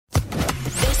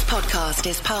podcast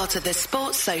is part of the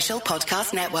Sports Social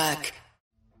Podcast Network.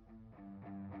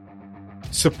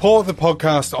 Support the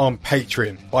podcast on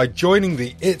Patreon by joining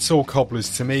the It's All Cobblers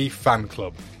to Me fan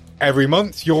club. Every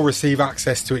month you'll receive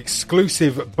access to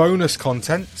exclusive bonus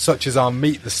content such as our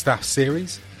Meet the Staff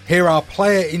series, hear our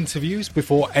player interviews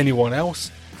before anyone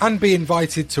else, and be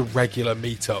invited to regular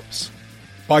meetups.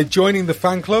 By joining the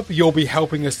fan club, you'll be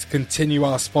helping us to continue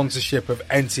our sponsorship of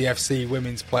NTFC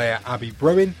women's player Abby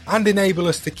Bruin and enable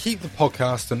us to keep the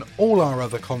podcast and all our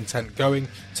other content going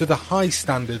to the high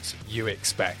standards you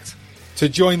expect. To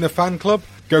join the fan club,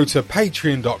 go to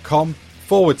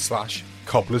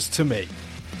patreon.com/cobblers to me.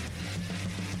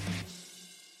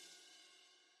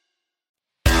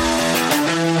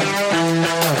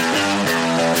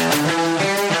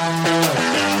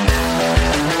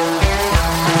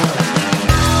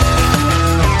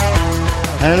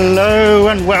 Hello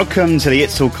and welcome to the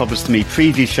It's All Cobblers to Me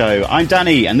preview show. I'm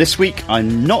Danny, and this week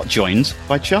I'm not joined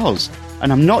by Charles,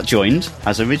 and I'm not joined,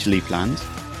 as originally planned,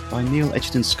 by Neil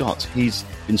Edgerton-Scott. He's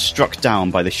been struck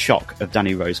down by the shock of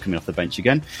Danny Rose coming off the bench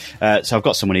again. So I've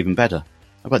got someone even better.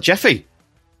 I've got Jeffy.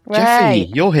 Right.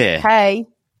 Jeffy, you're here. Hey.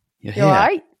 You're You all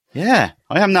right? Yeah,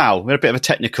 I am now. We had a bit of a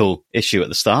technical issue at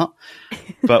the start,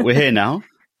 but we're here now.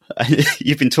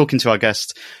 You've been talking to our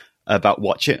guest about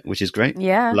Watch It, which is great.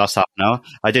 Yeah. Last half an hour.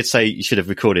 I did say you should have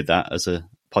recorded that as a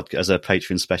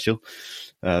Patreon special.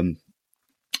 But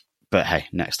hey,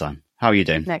 next time. How are you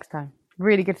doing? Next time.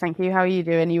 Really good, thank you. How are you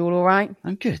doing? You all right?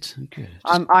 I'm good.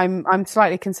 I'm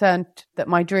slightly concerned that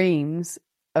my dreams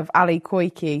of Ali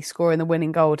Koiki scoring the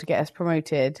winning goal to get us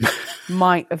promoted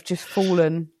might have just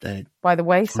fallen by the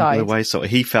wayside.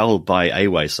 He fell by a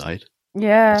wayside.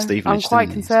 Yeah, Stevenage, I'm quite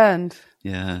concerned.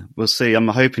 Yeah, we'll see. I'm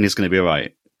hoping he's going to be all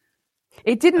right.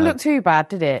 It didn't look too bad,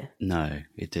 did it? No,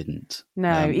 it didn't.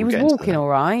 No, he was walking all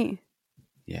right.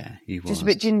 Yeah, he was. Just a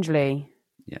bit gingerly.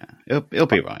 Yeah, he'll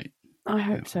be right. I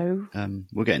hope so.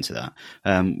 We'll get into that.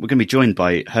 We're going to be joined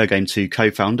by Her Game 2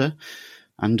 co-founder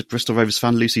and Bristol Rovers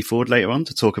fan Lucy Ford later on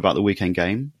to talk about the weekend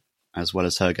game, as well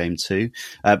as Her Game 2.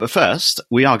 But first,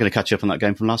 we are going to catch up on that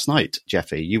game from last night.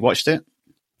 Jeffy, you watched it?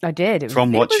 I did. It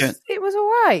was all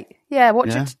right. Yeah,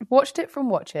 watched it from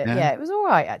Watch It. Yeah, it was all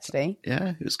right, actually.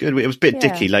 Yeah, it was good. It was a bit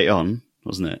dicky late on,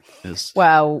 wasn't it?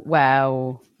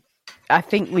 Well, I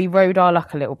think we rode our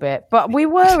luck a little bit, but we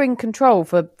were in control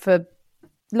for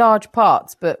large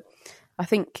parts. But I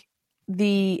think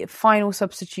the final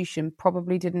substitution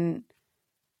probably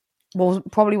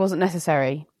wasn't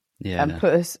necessary and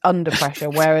put us under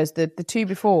pressure. Whereas the two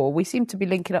before, we seemed to be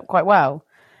linking up quite well.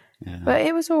 Yeah. But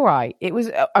it was all right. It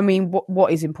was. I mean,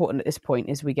 what is important at this point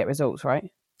is we get results,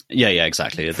 right? Yeah,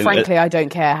 exactly. Frankly, I don't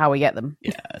care how we get them.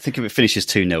 Yeah, I think if it finishes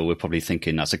 2-0, we're probably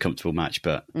thinking that's a comfortable match.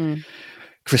 But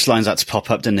Chris Lyons had to pop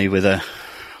up, didn't he, with a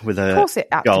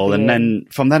goal, and then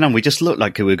from then on, we just looked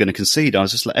like we were going to concede. I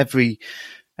was just like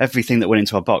everything that went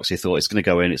into our box, you thought it's going to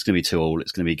go in, it's going to be 2-2,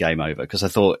 it's going to be game over. Because I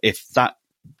thought if that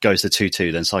goes to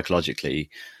 2-2, then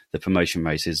psychologically the promotion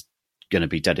race is going to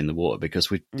be dead in the water, because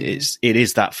it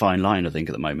is that fine line, I think,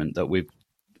 at the moment, that we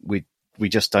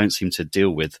just don't seem to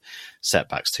deal with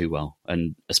setbacks too well,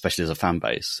 and especially as a fan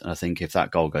base. And I think if that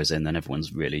goal goes in, then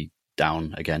everyone's really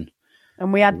down again.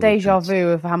 And we had deja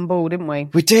vu of handball, didn't we?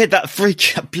 We did, that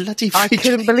bloody freak. I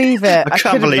couldn't believe it. I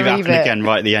can't believe it happened again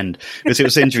right at the end, because it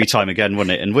was injury time again,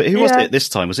 wasn't it? And who was it this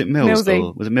time? Was it Mills?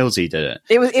 Or was it Millsy did it?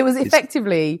 It was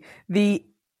effectively the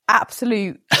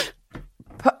absolute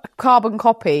carbon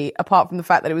copy, apart from the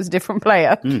fact that it was a different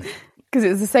player, because it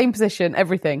was the same position,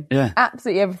 everything. Yeah,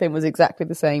 absolutely everything was exactly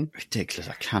the same. Ridiculous!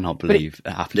 I cannot believe it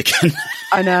happened again.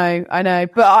 I know.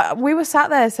 But we were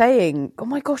sat there saying, "Oh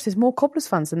my gosh, there's more Cobblers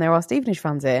fans than there are Stevenage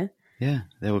fans here." Yeah,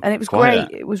 they were, and it was great.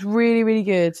 It was really, really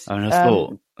good. And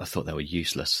I thought they were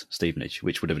useless, Stevenage,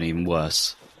 which would have been even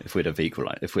worse if we'd have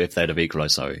equalised. If they'd have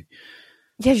equalised, sorry.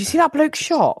 Yeah, did you see that bloke's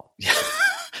shot?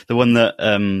 The one that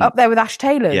up there with Ash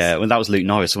Taylor's. Yeah, well, that was Luke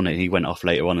Norris, wasn't it? He went off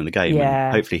later on in the game. Yeah,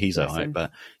 and hopefully he's all right.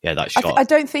 But yeah, that shot. I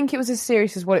don't think it was as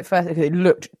serious as what it first. It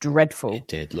looked dreadful. It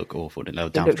did look awful. They were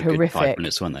down for a good 5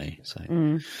 minutes, weren't they? So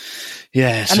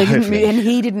yeah, and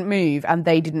he didn't move, and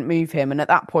they didn't move him. And at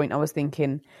that point, I was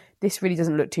thinking, this really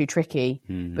doesn't look too tricky.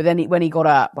 But then when he got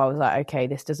up, I was like, okay,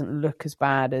 this doesn't look as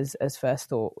bad as first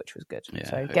thought, which was good. Yeah,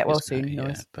 so get well soon.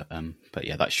 Yeah, but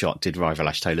yeah, that shot did rival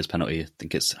Ash Taylor's penalty. I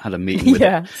think it's had a meeting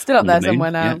with still up there somewhere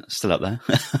now. Yeah, still up there.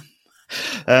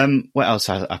 What else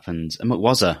has happened?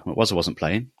 McWazza wasn't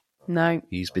playing. No.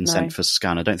 He's been sent for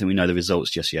scan. I don't think we know the results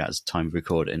just yet as time of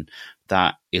recording.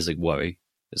 That is a worry,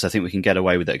 because I think we can get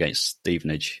away with it against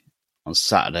Stevenage on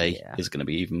Saturday. Is going to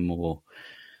be even more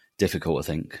difficult, I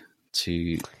think,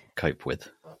 to cope with.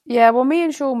 Yeah, well, me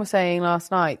and Sean were saying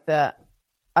last night that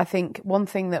I think one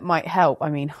thing that might help, I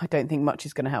mean, I don't think much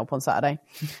is going to help on Saturday,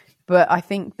 but I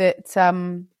think that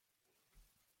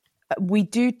we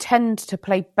do tend to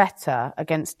play better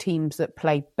against teams that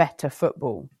play better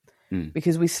football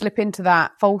because we slip into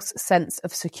that false sense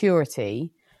of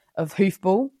security of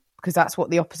hoofball, because that's what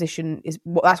the opposition is.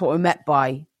 That's what we're met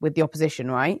by with the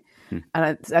opposition, right?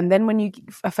 And then when you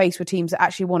are faced with teams that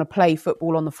actually want to play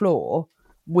football on the floor,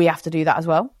 we have to do that as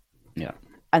well. Yeah.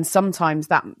 And sometimes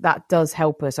that does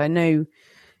help us. I know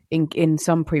in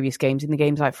some previous games, in the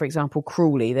games like, for example,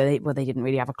 Crawley, they didn't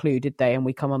really have a clue, did they? And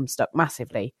we come unstuck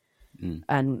massively.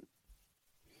 And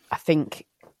I think,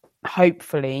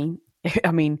 hopefully,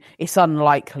 I mean, it's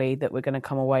unlikely that we're going to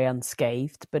come away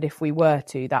unscathed, but if we were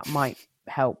to, that might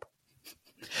help.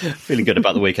 Feeling good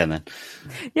about the weekend then?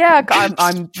 Yeah,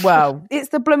 I'm well, it's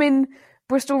the blooming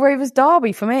Bristol Rovers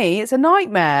derby for me. It's a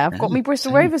nightmare. I've got me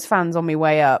Bristol Rovers fans on my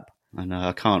way up. I know,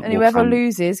 I can't. And whoever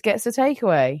loses gets a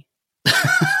takeaway.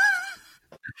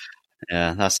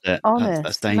 Yeah, that's it. Honest,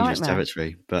 that's dangerous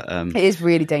territory. But it is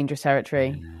really dangerous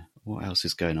territory. What else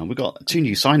is going on? We've got 2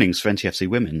 new signings for NTFC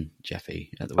women,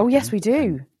 Jeffy, at the weekend. Oh, yes, we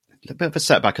do. A bit of a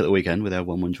setback at the weekend with their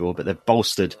 1-1 draw, but they've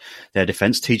bolstered their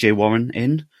defence. TJ Warren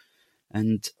in,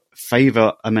 and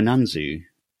Favour Aminazu,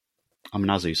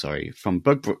 from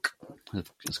Bugbrook.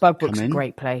 Bugbrook's a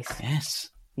great place.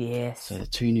 Yes. So the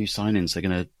 2 new signings are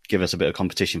going to give us a bit of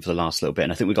competition for the last little bit.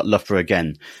 And I think we've got Loughborough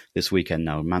again this weekend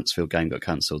now. Mansfield game got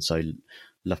cancelled, so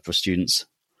Loughborough students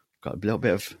got a little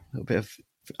bit of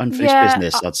unfinished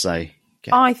business, I'd say.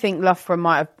 I think Loughborough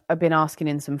might have been asking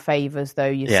in some favours, though,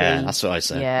 you see. Yeah, that's what I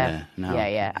said.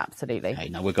 Yeah, absolutely. Hey,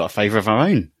 now we've got a favour of our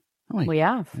own, haven't we? We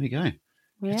have. There we go.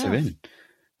 Get her in.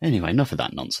 Anyway, enough of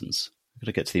that nonsense. We've got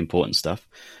to get to the important stuff.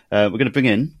 We're going to bring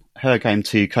in Her Game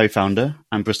 2 co-founder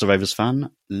and Bristol Rovers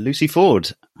fan, Lucy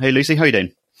Ford. Hey, Lucy, how are you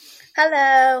doing?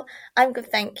 Hello, I'm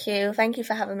good, thank you. Thank you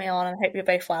for having me on, and I hope you're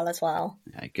both well as well.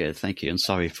 Yeah, good, thank you. And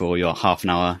sorry for your half an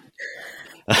hour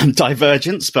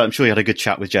divergence, but I'm sure you had a good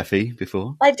chat with Jeffy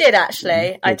before. I did,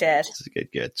 actually. I did.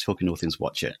 Good. Talking all things,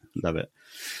 watch it. Love it.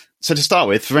 So to start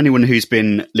with, for anyone who's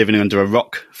been living under a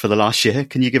rock for the last year,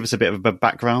 can you give us a bit of a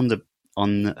background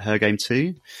on Her Game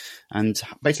 2 and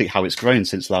basically how it's grown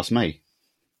since last May?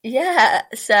 Yeah,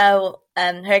 so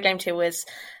Her Game 2 was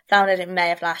founded in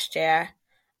May of last year.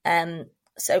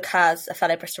 So Kaz, a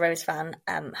fellow Bristol Rovers fan,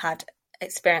 had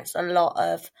experienced a lot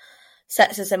of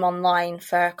sexism online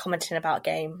for commenting about a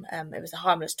game. It was a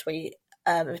harmless tweet.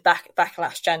 It was back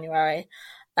last January.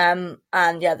 And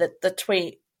yeah, the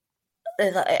tweet,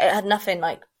 it had nothing,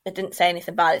 like, it didn't say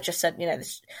anything bad. It just said, you know,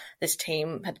 this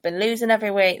team had been losing every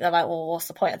week. They're like, well, what's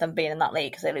the point of them being in that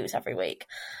league because they lose every week?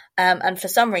 And for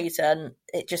some reason,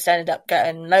 it just ended up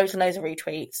getting loads and loads of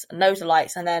retweets and loads of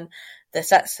likes. And then the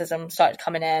sexism started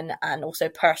coming in, and also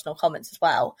personal comments as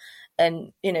well.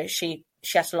 And, you know, she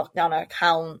had to lock down her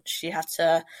account. She had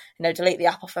to, you know, delete the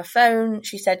app off her phone.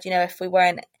 She said, you know, if we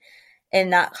weren't in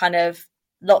that kind of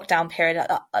lockdown period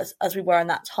as we were in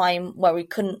that time where we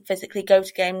couldn't physically go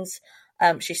to games,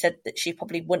 she said that she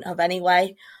probably wouldn't have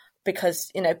anyway,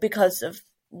 because of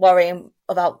worrying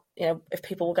about, you know, if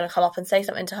people were going to come up and say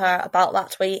something to her about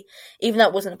that tweet, even though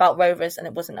it wasn't about Rovers and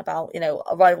it wasn't about, you know,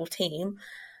 a rival team.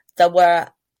 There were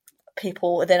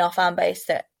people within our fan base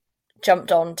that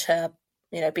jumped on to,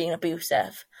 you know, being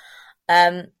abusive.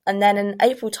 And then in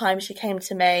April time, she came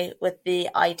to me with the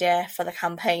idea for the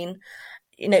campaign.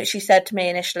 You know, she said to me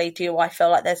initially, do I feel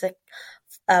like there's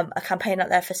a campaign out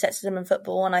there for sexism in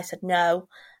football? And I said, no.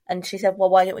 And she said, well,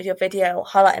 why don't we do a video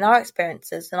highlighting our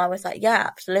experiences? And I was like, yeah,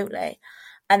 absolutely.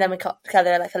 And then we got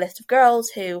together like a list of girls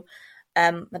who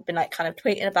had been like kind of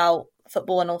tweeting about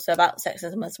football and also about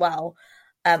sexism as well.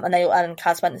 And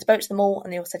Kaz went and spoke to them all,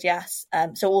 and they all said yes.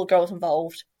 So all the girls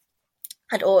involved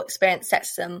had all experienced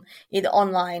sexism either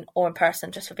online or in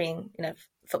person, just for being, you know,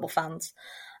 football fans.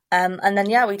 And then,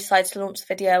 yeah, we decided to launch the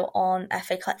video on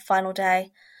FA Cup final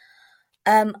day.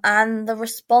 And the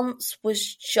response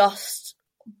was just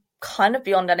kind of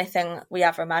beyond anything we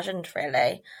ever imagined,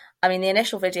 really. I mean, the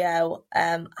initial video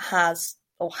had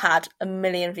 1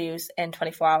 million views in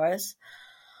 24 hours,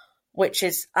 which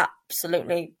is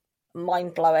absolutely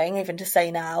mind-blowing even to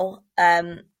say now.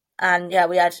 And yeah,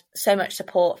 we had so much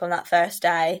support from that first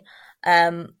day,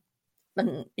 and,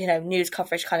 you know, news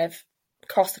coverage kind of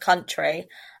across the country.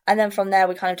 And then from there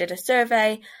we kind of did a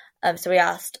survey, so we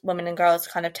asked women and girls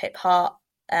to kind of take part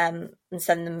and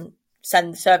send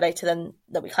the survey to them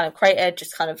that we kind of created,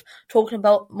 just kind of talking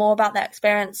more about their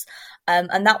experience.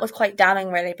 And that was quite damning,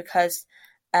 really, because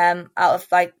out of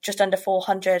like just under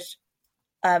 400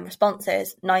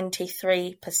 responses,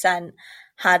 93%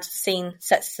 had seen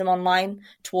sexism online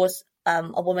towards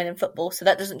a woman in football. So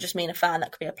that doesn't just mean a fan,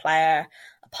 that could be a player,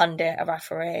 a pundit, a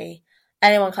referee,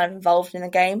 anyone kind of involved in the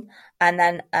game. And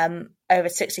then over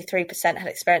 63% had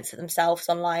experienced it themselves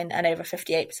online, and over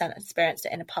 58% had experienced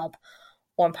it in a pub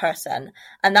or in person.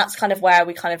 And that's kind of where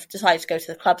we kind of decided to go to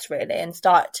the clubs really and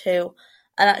start to,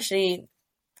 and actually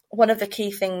one of the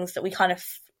key things that we kind of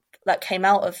that came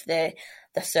out of the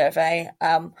survey,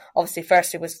 obviously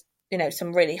firstly was, you know,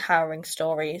 some really harrowing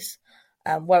stories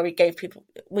where we gave people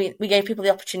the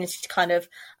opportunity to kind of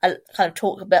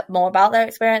talk a bit more about their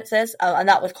experiences, and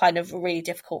that was kind of a really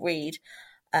difficult read.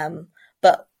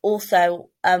 But also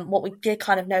what we did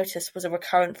kind of notice was a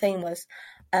recurrent theme was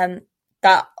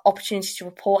that opportunity to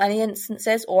report any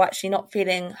instances, or actually not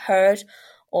feeling heard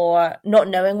or not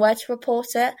knowing where to report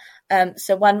it.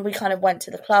 So when we kind of went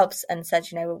to the clubs and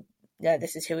said, you know,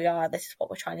 this is who we are, this is what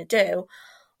we're trying to do,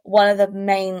 one of the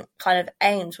main kind of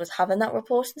aims was having that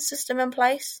reporting system in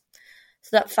place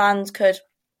so that fans could,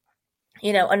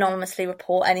 you know, anonymously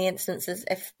report any instances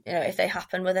if they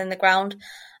happen within the ground.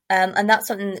 And that's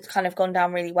something that's kind of gone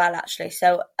down really well, actually.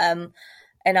 So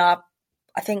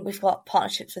I think we've got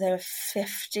partnerships with over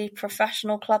 50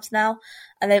 professional clubs now,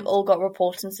 and they've all got a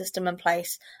reporting system in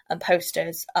place and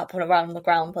posters up and around the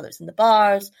ground, whether it's in the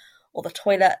bars or the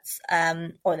toilets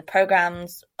or the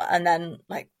programmes, and then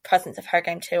like presence of Her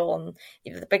Game 2 on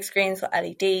either the big screens or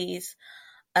LEDs.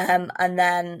 And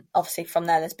then obviously from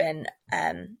there there's been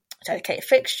dedicated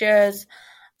fixtures,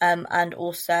 and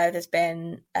also there's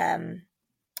been a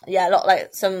lot,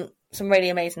 like some really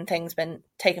amazing things been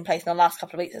taking place in the last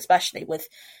couple of weeks, especially with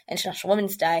International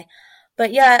Women's Day.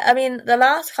 But yeah, I mean, the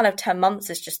last kind of 10 months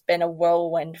has just been a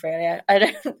whirlwind, really.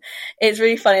 It's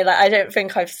really funny. Like, I don't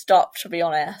think I've stopped, to be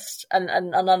honest. And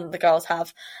none of the girls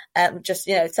have. Just,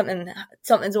 you know,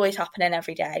 something's always happening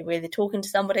every day. We're either talking to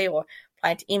somebody or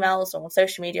replying to emails or on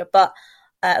social media. But,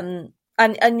 and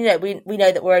you know, we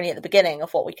know that we're only at the beginning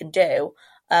of what we can do.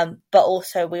 But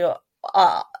also we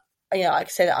are, you know, I can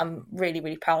say that I'm really,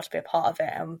 really proud to be a part of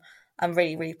it. I'm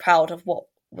really, really proud of what,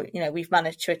 you know, we've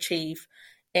managed to achieve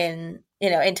in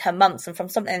 10 months, and from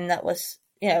something that was,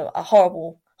 you know, a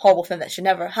horrible thing that should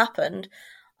never have happened,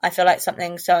 I feel like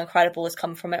something so incredible has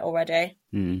come from it already.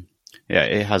 Yeah,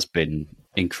 it has been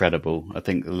incredible. I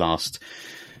think the last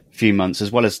few months, as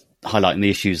well as highlighting the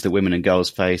issues that women and girls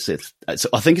face,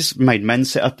 I think it's made men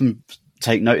sit up and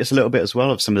take notice a little bit as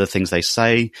well of some of the things they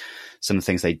say, some of the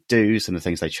things they do, some of the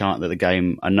things they chant at the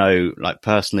game. I know, like,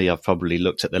 personally, I've probably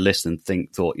looked at the list and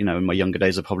thought, you know, in my younger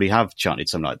days, I probably have chanted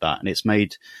something like that. And it's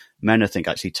made men, I think,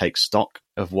 actually take stock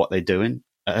of what they're doing.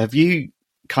 Have you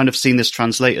kind of seen this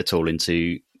translate at all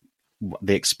into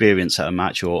the experience at a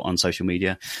match or on social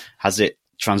media? Has it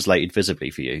translated visibly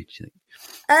for you, do you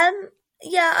think?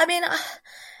 Yeah, I mean,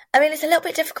 it's a little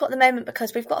bit difficult at the moment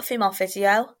because we've got a female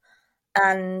physio,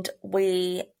 and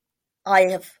I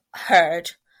have heard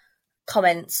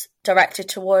comments directed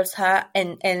towards her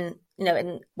in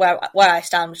where I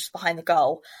stand, which is behind the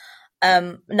goal,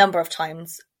 a number of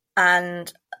times.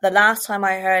 And the last time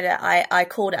I heard it, I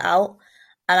called it out.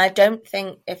 And I don't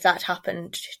think if that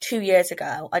happened 2 years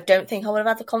ago, I don't think I would have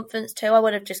had the confidence to. I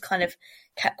would have just kind of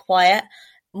kept quiet,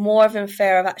 more of in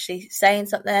fear of actually saying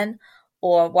something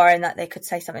or worrying that they could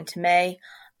say something to me.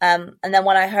 And then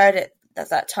when I heard it at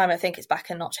that time, I think it's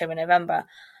back in October, November,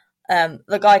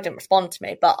 the guy didn't respond to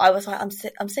me, but I was like,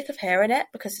 I'm sick of hearing it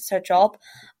because it's her job.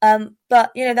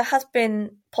 But, you know, there has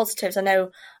been positives. I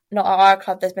know not at our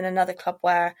club, there's been another club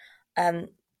where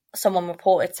someone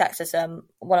reported sexism,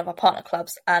 one of our partner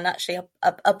clubs, and actually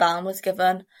a ban was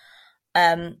given.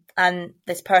 And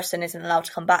this person isn't allowed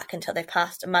to come back until they've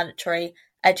passed a mandatory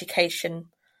education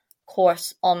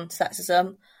course on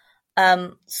sexism.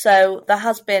 So there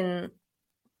has been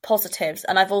positives.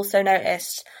 And I've also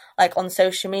noticed, like, on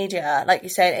social media, like you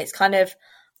said, it's kind of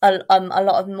a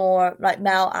lot of more like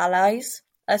male allies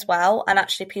as well. And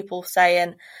actually people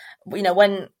saying, you know,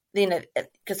 when, you know,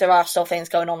 because there are still things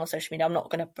going on social media, I'm not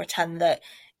going to pretend that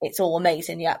it's all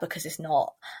amazing yet, because it's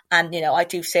not. And, you know, I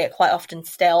do see it quite often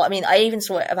still. I mean, I even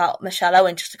saw it about Michelle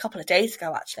Owen just a couple of days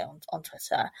ago, actually, on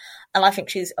Twitter. And I think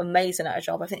she's amazing at her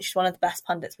job. I think she's one of the best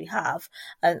pundits we have.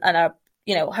 And her,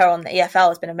 you know, her on the EFL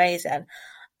has been amazing.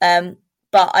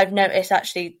 But I've noticed,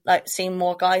 actually, like, seeing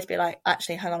more guys be like,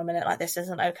 actually, hang on a minute, like, this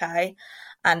isn't okay.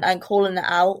 And calling it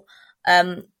out.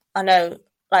 I know,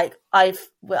 like, I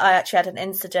actually had an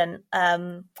incident.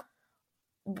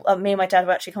 Me and my dad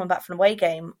were actually coming back from an away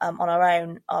game on our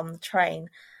own on the train,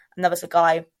 and there was a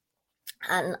guy,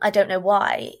 and I don't know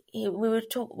why, we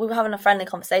were having a friendly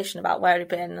conversation about where he'd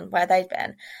been and where they'd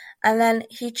been, and then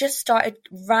he just started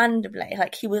randomly,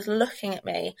 like, he was looking at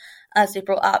me as he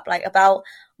brought up, like, about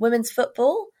women's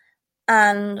football,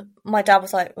 And my dad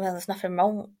was like, well, there's nothing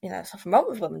wrong, there's nothing wrong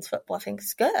with women's football. I think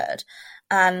it's good.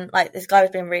 And like, this guy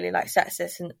was being really like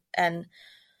sexist and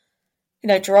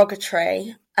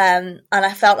derogatory. And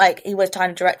I felt like he was trying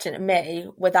to direct it at me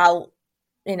without,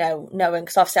 knowing,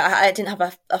 because obviously I didn't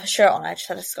have a shirt on. I just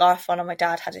had a scarf on, and my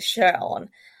dad had his shirt on,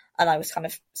 and I was kind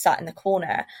of sat in the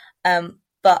corner.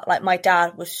 But like, my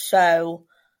dad was so,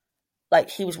 like,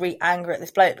 he was really angry at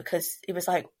this bloke because he was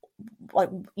like,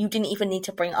 you didn't even need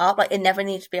to bring it up. Like, it never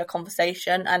needed to be a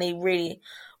conversation. And he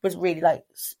was really like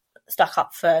stuck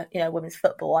up for, women's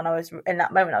football. And in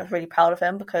that moment, I was really proud of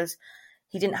him, because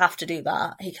he didn't have to do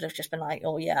that. He could have just been like,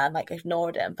 oh yeah, and like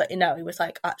ignored him. But he was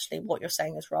like, actually, what you're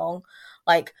saying is wrong.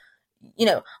 Like,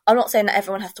 I'm not saying that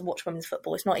everyone has to watch women's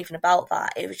football. It's not even about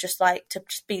that. It was just like, to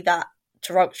just be that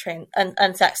derogatory and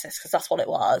sexist, because that's what it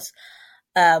was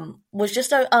just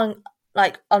so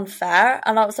unfair.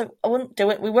 And I was like, I wouldn't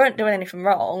do it. We weren't doing anything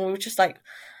wrong. We were just like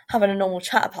having a normal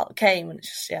chat about the game, and it's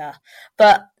just, yeah.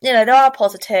 But there are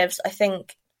positives, I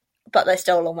think, but there's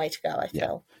still a long way to go, I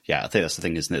feel. Yeah, I think that's the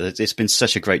thing, isn't it? It's been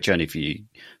such a great journey for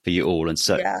you all, and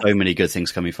so many good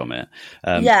things coming from it.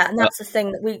 And that's the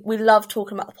thing, that we love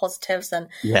talking about the positives, and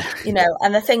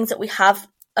and the things that we have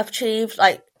achieved.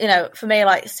 Like, for me,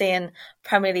 like seeing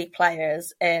Premier League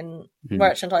players in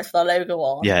merchandise with our logo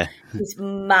on, is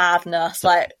madness.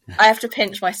 Like, I have to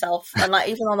pinch myself. And like,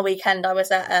 even on the weekend, I was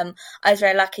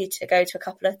very lucky to go to a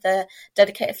couple of the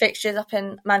dedicated fixtures up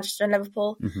in Manchester and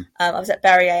Liverpool. I was at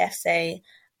Bury AFC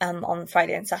on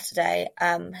Friday and Saturday,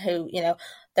 who,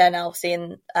 they're now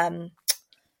seeing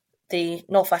the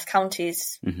North West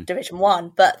Counties Division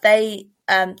 1, but they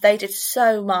did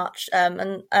so much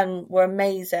and were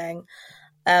amazing,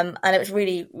 and it was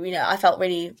really, I felt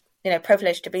really,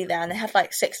 privileged to be there. And they had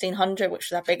like 1,600, which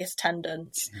was our biggest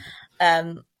attendance,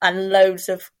 and loads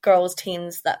of girls'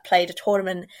 teams that played a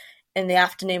tournament in the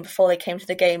afternoon before they came to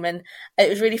the game. And it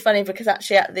was really funny, because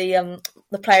actually at the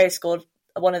player who scored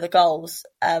one of the goals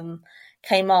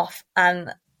came off,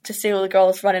 and to see all the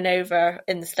girls running over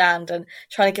in the stand and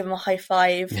trying to give them a high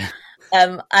five.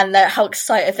 And how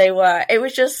excited they were. It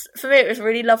was just, for me, it was a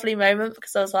really lovely moment,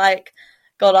 because I was like,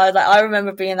 God, I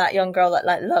remember being that young girl that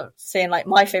like loved seeing like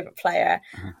my favourite player.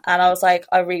 And I was like,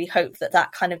 I really hope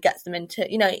that kind of gets them into,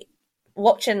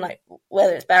 watching, like,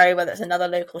 whether it's Bury, whether it's another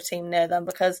local team near them,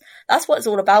 because that's what it's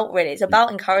all about, really. It's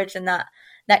about encouraging that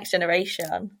next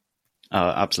generation. Oh,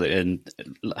 absolutely. And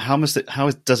how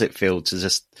does it feel to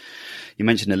just, you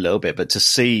mentioned a little bit, but to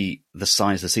see the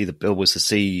signs, to see the billboards, to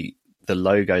see the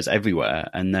logos everywhere,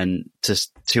 and then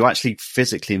to actually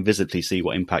physically and visibly see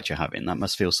what impact you're having, that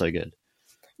must feel so good.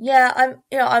 Yeah,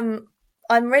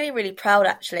 I'm really, really proud,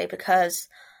 actually, because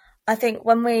I think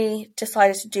when we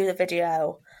decided to do the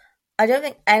video, I don't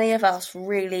think any of us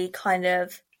really kind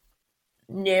of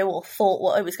knew or thought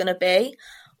what it was going to be.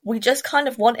 We just kind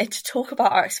of wanted to talk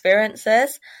about our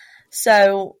experiences.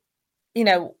 So,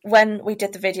 when we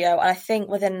did the video, and I think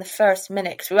within the first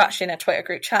minute, because we were actually in a Twitter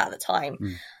group chat at the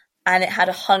time, and it had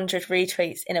 100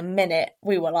 retweets in a minute,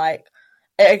 we were like,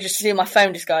 I just see my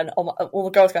phone just going, all the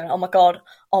girls going, oh my god,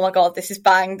 this is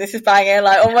banging,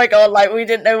 like, oh my god, like, we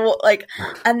didn't know what, like.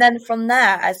 And then from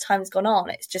there, as time's gone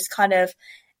on, it's just kind of,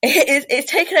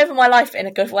 it's taken over my life in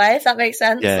a good way, if that makes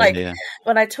sense.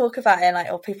 When I talk about it,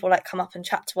 like, or people like come up and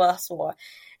chat to us, or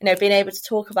being able to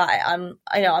talk about it,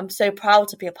 I'm so proud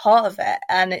to be a part of it.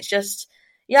 And it's just,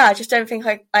 I just don't think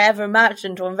I ever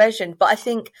imagined or envisioned. But I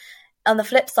think on the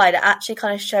flip side, it actually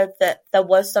kind of showed that there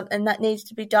was something that needs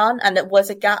to be done, and it was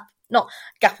a gap. Not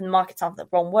gap in the market sounds like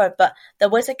the wrong word, but there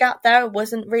was a gap there. It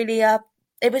wasn't really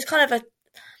it was kind of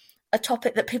a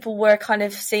topic that people were kind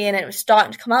of seeing, and it was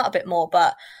starting to come out a bit more,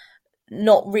 but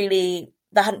not really.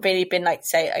 There hadn't really been, like,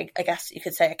 say, I guess you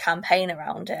could say, a campaign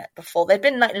around it before. There'd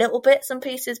been like little bits and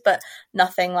pieces, but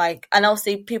nothing like. And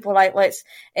obviously, people were like, well,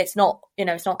 it's not,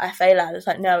 it's not FA lad. It's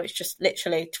like, no, it's just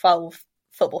literally 12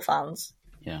 football fans.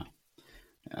 Yeah,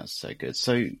 that's so good.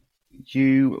 So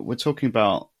you were talking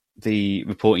about the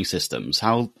reporting systems.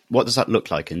 What does that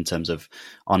look like in terms of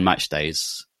on match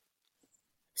days?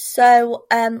 So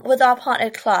with our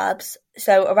partnered clubs,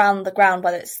 so around the ground,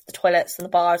 whether it's the toilets and the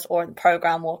bars or the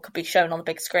programme, or could be shown on the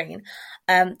big screen,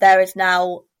 there is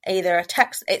now either a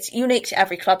text. It's unique to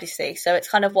every club, you see. So it's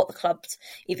kind of what the clubs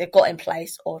either got in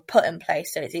place or put in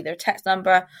place. So it's either a text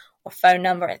number or phone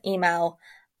number and email,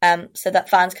 so that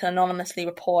fans can anonymously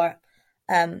report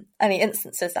any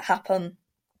instances that happen.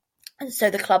 And so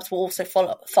the clubs will also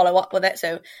follow up with it.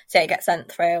 So say it gets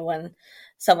sent through and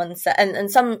someone said, and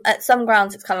at some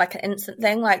grounds it's kind of like an instant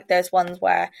thing. Like there's ones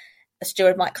where a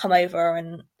steward might come over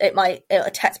and a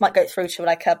text might go through to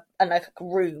like a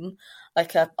room,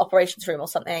 like a operations room or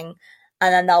something,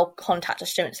 and then they'll contact a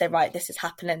student and say, right, this is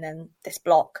happening in this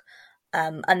block,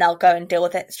 and they'll go and deal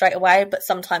with it straight away. But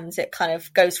sometimes it kind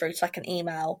of goes through to like an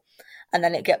email, and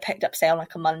then it get picked up, say, on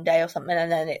like a Monday or something,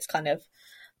 and then it's kind of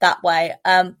that way.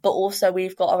 But also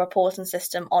we've got a reporting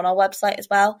system on our website as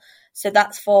well. So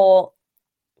that's for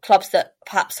clubs that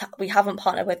perhaps we haven't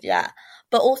partnered with yet.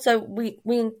 But also we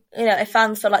if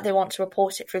fans feel like they want to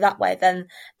report it through that way, then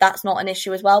that's not an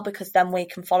issue as well, because then we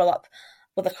can follow up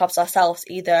with the clubs ourselves,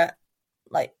 either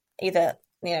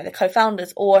the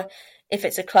co-founders, or if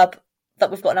it's a club that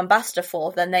we've got an ambassador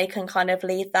for, then they can kind of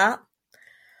lead that.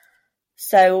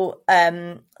 So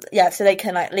so they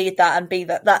can like lead that and be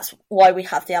that. That's why we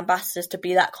have the ambassadors, to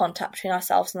be that contact between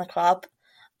ourselves and the club.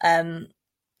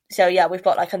 So yeah, we've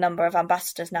got like a number of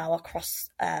ambassadors now across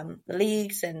the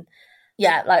leagues, and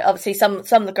yeah, like obviously some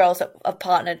of the girls that have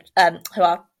partnered, who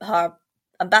are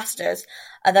ambassadors,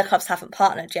 and their clubs haven't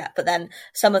partnered yet, but then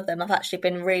some of them have actually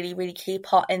been really, really key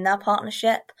part in their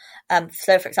partnership.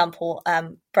 So for example,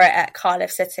 Brett at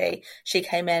Cardiff City, she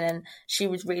came in and she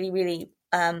was really, really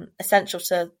essential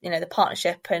to the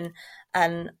partnership,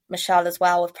 and Michelle as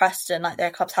well with Preston. Like,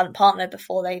 their clubs hadn't partnered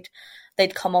before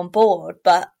they'd come on board,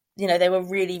 but they were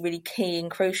really, really key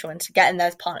and crucial into getting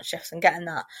those partnerships and getting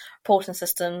that reporting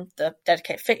system, the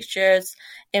dedicated fixtures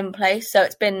in place. So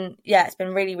it's been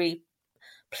really, really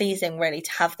pleasing, really,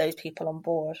 to have those people on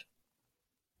board.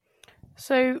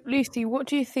 So, Lucy, what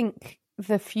do you think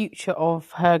the future of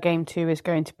Her Game 2 is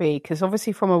going to be? Because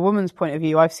obviously, from a woman's point of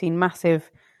view, I've seen massive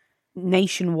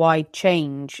nationwide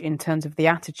change in terms of the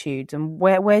attitudes. And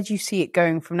where do you see it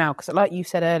going from now? Because like you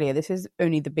said earlier, this is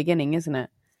only the beginning, isn't it?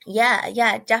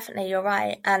 Yeah, definitely, you're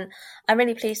right, and I'm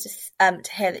really pleased to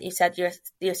hear that you said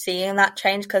you're seeing that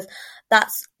change, because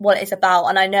that's what it's about.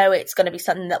 And I know it's going to be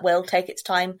something that will take its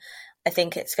time. I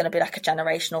think it's going to be like a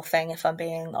generational thing, if I'm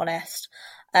being honest.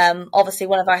 Obviously,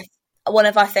 one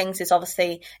of our things is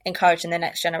obviously encouraging the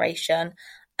next generation,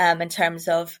 in terms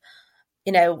of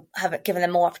giving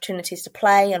them more opportunities to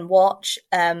play and watch.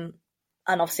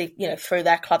 And obviously, through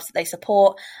their clubs that they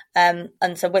support. And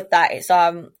so with that, it's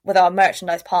with our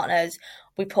merchandise partners,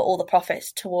 we put all the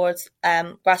profits towards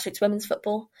grassroots women's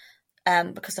football,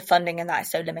 because the funding in that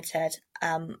is so limited.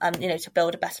 And to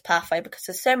build a better pathway, because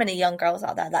there's so many young girls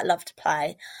out there that love to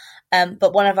play.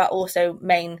 But one of our also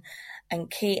main and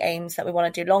key aims that we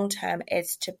want to do long term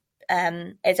is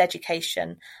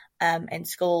education, in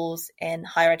schools, in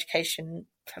higher education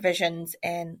provisions,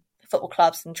 in football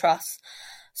clubs and trusts.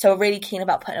 So we're really keen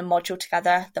about putting a module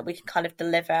together that we can kind of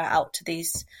deliver out to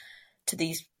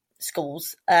these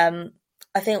schools.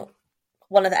 I think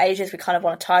one of the ages we kind of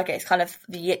want to target is kind of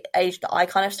the age that I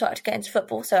kind of started to get into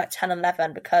football, so at 10,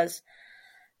 11, because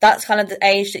that's kind of the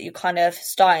age that you're kind of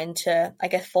starting to, I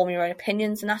guess, form your own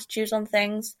opinions and attitudes on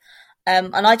things.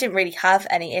 And I didn't really have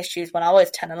any issues when I was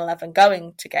 10 and 11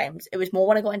 going to games. It was more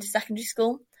when I got into secondary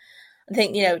school. I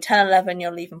think, 10 and 11,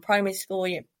 you're leaving primary school,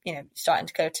 you're starting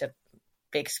to go to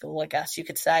big school, I guess you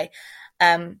could say,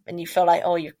 and you feel like,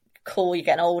 oh, you're cool, you're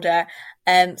getting older,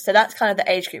 so that's kind of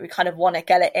the age group we kind of want to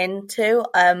get it into,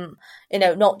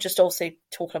 not just also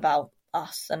talking about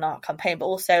us and our campaign, but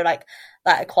also like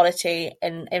that equality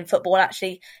in football, and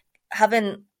actually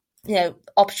having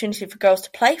opportunity for girls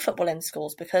to play football in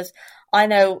schools, because I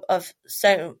know of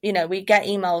we get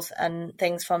emails and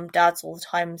things from dads all the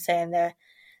time saying their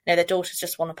daughters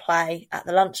just want to play at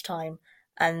the lunchtime,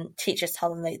 and teachers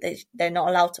tell them they're not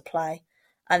allowed to play.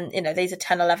 And, these are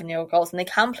 10, 11-year-old girls, and they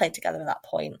can play together at that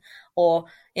point. Or,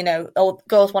 or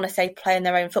girls want to, say, play in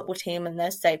their own football team, and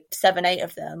there's, say, 7, 8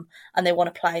 of them, and they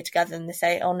want to play together, and they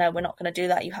say, oh, no, we're not going to do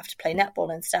that. You have to play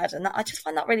netball instead. And I just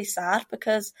find that really sad,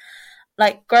 because,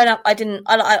 like, growing up, I didn't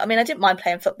mind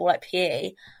playing football, like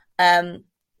PE,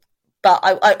 but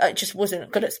I just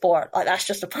wasn't good at sport. Like, that's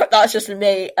just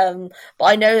me. But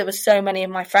I know there was so many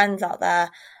of my friends out there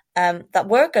that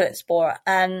were good at sport,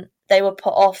 and they were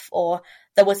put off, or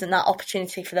there wasn't that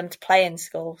opportunity for them to play in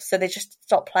school, so they just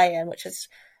stopped playing, which is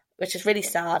really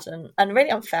sad and really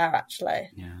unfair, actually.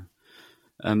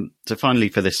 Yeah. So finally,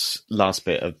 for this last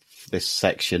bit of this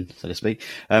section, so to speak,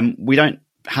 we don't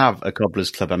have a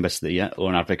Cobblers Club ambassador yet, or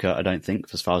an advocate, I don't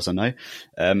think, as far as I know.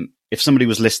 If somebody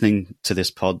was listening to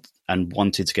this pod and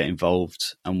wanted to get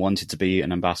involved and wanted to be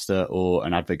an ambassador or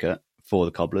an advocate for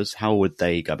the Cobblers, how would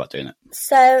they go about doing it?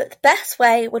 So the best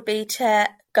way would be to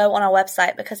go on our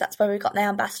website, because that's where we've got the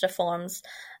ambassador forms.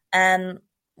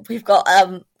 We've got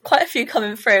quite a few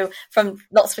coming through from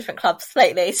lots of different clubs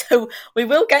lately, so we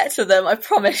will get to them. I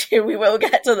promise you, we will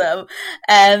get to them.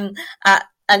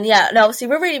 Obviously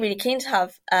we're really, really keen to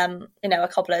have, a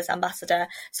Cobblers ambassador.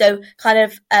 So kind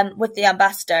of, with the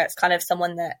ambassador, it's kind of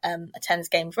someone that, attends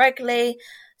games regularly,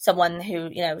 someone who,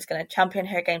 is going to champion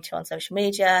Her Game 2 on social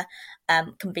media,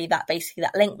 can be that basically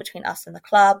that link between us and the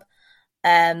club.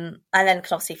 And then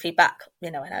can obviously feedback,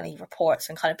 in any reports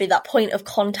and kind of be that point of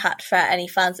contact for any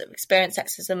fans that have experienced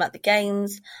sexism at the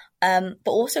games. But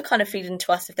also kind of feed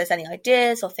into us if there's any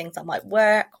ideas or things that might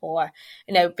work, or,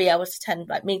 be able to attend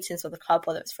like meetings with the club,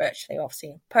 whether it's virtually or obviously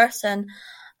in person.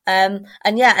 And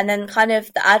then kind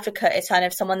of the advocate is kind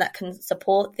of someone that can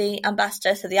support the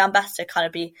ambassador. So the ambassador kind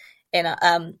of be in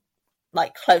a,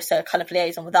 closer kind of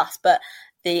liaison with us, but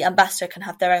the ambassador can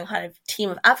have their own kind of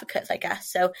team of advocates, I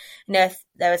guess. So, if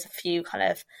there is a few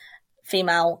kind of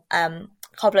female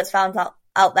cobblers fans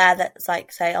out there that's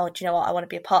like, say, oh, do you know what? I want to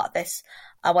be a part of this.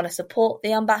 I want to support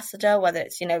the ambassador, whether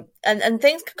it's, and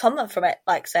things could come from it,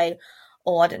 like say,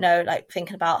 or I don't know, like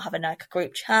thinking about having like a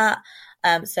group chat.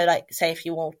 So like, say if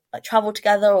you all like travel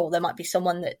together, or there might be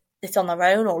someone that is on their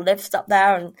own or lives up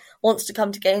there and wants to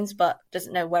come to games but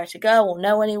doesn't know where to go or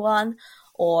know anyone.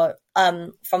 Or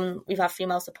we've had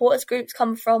female supporters groups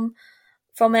come from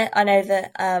it. I know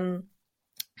that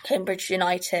Cambridge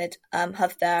United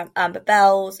have their Amber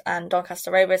Bells, and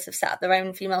Doncaster Rovers have set up their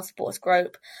own female supporters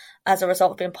group as a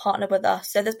result of being partnered with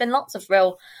us. So there's been lots of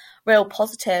real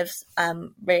positives,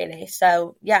 really.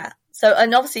 So yeah. So,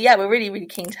 and obviously, yeah, we're really, really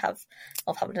keen to have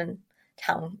Northampton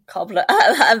Town Cobbler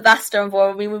ambassador on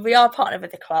board. We are partnered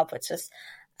with the club,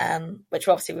 which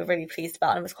obviously we're really pleased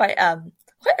about, and it was quite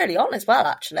early on as well,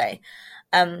 actually.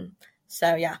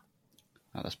 So yeah.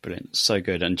 Oh, that's brilliant. So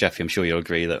good. And Jeffy, I'm sure you'll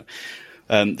agree that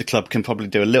the club can probably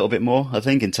do a little bit more, I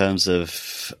think, in terms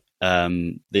of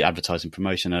the advertising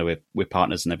promotion. I know we're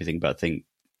partners and everything, but I think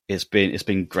it's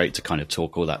been great to kind of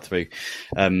talk all that through.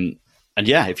 And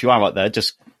yeah, if you are out there,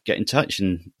 just get in touch,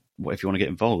 and if you want to get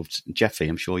involved. Jeffy,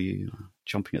 I'm sure you are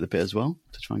chomping at the bit as well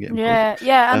to try and get involved.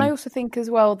 Yeah. And I also think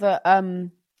as well that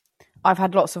I've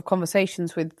had lots of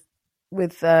conversations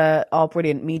with our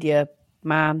brilliant media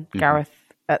man, Gareth,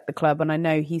 at the club, and I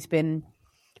know he's been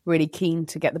really keen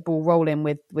to get the ball rolling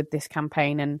with this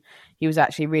campaign, and he was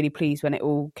actually really pleased when it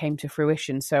all came to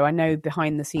fruition. So I know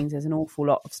behind the scenes there's an awful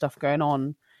lot of stuff going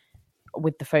on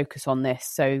with the focus on this,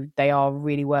 so they are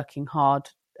really working hard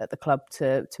at the club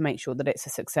to make sure that it's a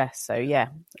success. So yeah,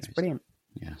 it's brilliant.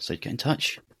 Yeah, so get in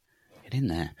touch, get in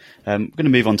there. We're going to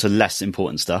move on to less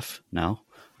important stuff now.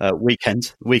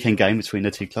 Weekend game between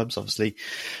the two clubs, obviously.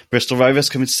 Bristol Rovers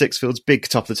coming to Sixfield's big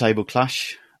top of the table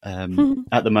clash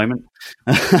at the moment.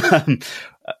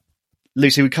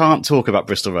 Lucy, we can't talk about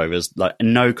Bristol Rovers. Like,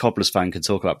 no Cobblers fan can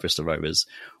talk about Bristol Rovers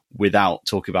without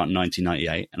talking about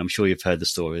 1998, and I'm sure you've heard the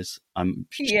stories. I'm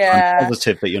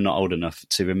positive that you're not old enough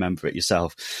to remember it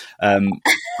yourself,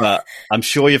 but I'm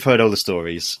sure you've heard all the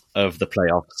stories of the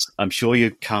playoffs. I'm sure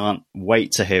you can't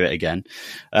wait to hear it again.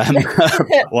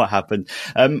 What happened?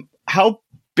 How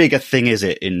big a thing is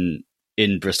it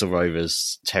in Bristol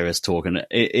Rovers terrace talk and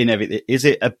in everything? Is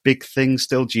it a big thing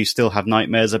still? Do you still have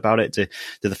nightmares about it? Do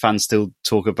the fans still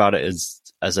talk about it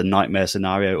as a nightmare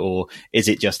scenario, or is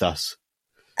it just us?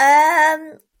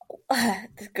 That's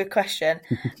a good question.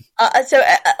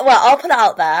 I'll put it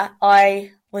out there.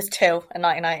 I was 2 in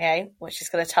 1998, which is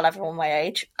going to tell everyone my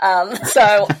age.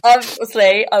 So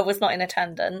obviously I was not in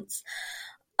attendance.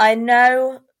 I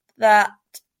know that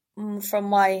from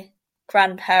my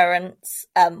grandparents,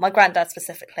 my granddad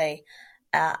specifically,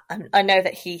 I know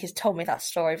that he has told me that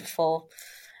story before.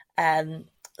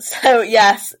 So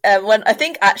yes, when I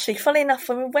think actually, funny enough,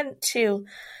 when we went to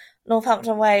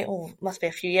Northampton Way, must be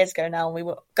a few years ago now, and we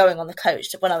were going on the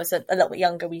coach. When I was a little bit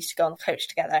younger, we used to go on the coach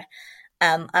together.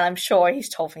 And I'm sure he's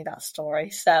told me that story.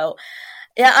 So,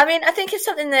 yeah, I mean, I think it's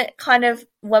something that kind of,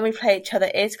 when we play each other,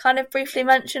 is kind of briefly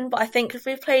mentioned. But I think if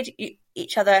we've played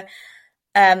each other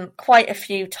quite a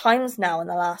few times now in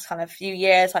the last kind of few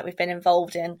years, like we've been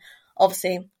involved in,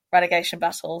 obviously, relegation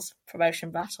battles,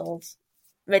 promotion battles,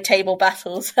 mid-table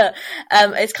battles.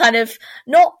 It's kind of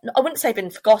not, I wouldn't say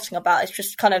been forgotten about, it's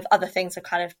just kind of other things have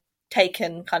kind of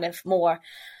taken kind of more,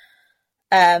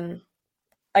 I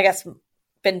guess,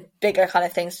 been bigger kind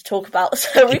of things to talk about.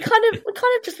 So we kind of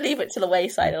just leave it to the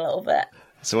wayside a little bit.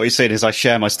 So what you're saying is I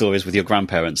share my stories with your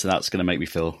grandparents, and that's going to make me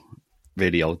feel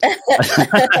really old.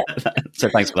 So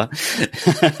thanks for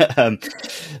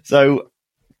that. So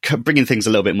bringing things a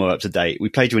little bit more up to date, we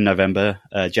played you in November.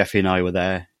 Jeffy and I were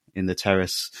there in the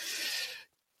terrace.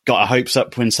 Got our hopes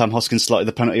up when Sam Hoskins slotted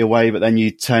the penalty away, but then you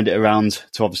turned it around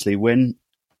to obviously win.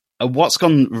 What's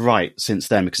gone right since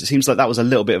then? Because it seems like that was a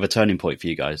little bit of a turning point for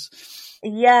you guys.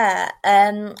 Yeah,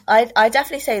 I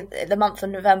definitely say the month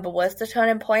of November was the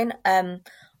turning point.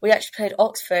 We actually played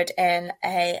Oxford in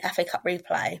a FA Cup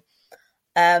replay.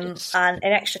 And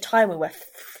in extra time, we were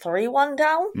 3-1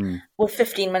 down with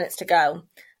 15 minutes to go.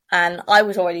 And I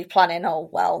was already planning, oh,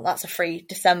 well, that's a free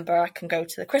December. I can go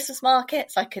to the Christmas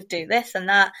markets. I could do this and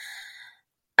that.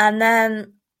 And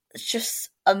then just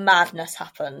a madness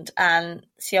happened. And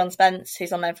Sion Spence,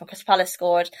 who's on loan from Crystal Palace,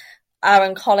 scored.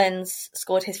 Aaron Collins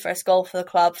scored his first goal for the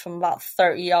club from about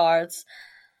 30 yards.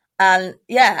 And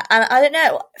yeah, and I don't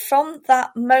know, from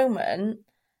that moment,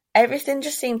 everything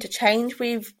just seemed to change.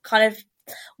 We've kind of,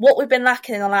 what we've been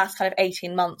lacking in the last kind of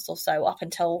 18 months or so up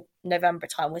until November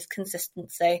time was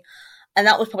consistency. And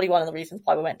that was probably one of the reasons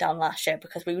why we went down last year,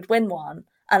 because we would win one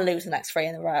and lose the next 3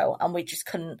 in a row. And we just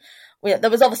couldn't, there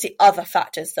was obviously other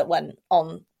factors that went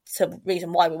on to the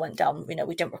reason why we went down. You know,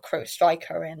 we didn't recruit a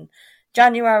striker in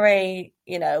January.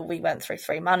 You know, we went through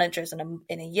 3 managers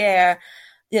in a year.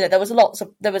 You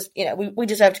know, we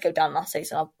deserved to go down last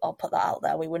season. I'll put that out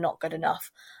there. We were not good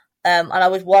enough. And I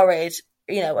was worried,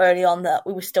 you know, early on that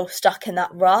we were still stuck in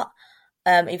that rut,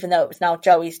 even though it was now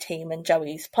Joey's team and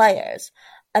Joey's players.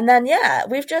 And then, yeah,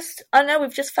 we've just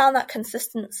found that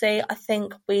consistency. I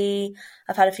think we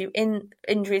have had a few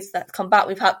injuries that come back.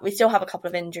 We still have a couple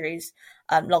of injuries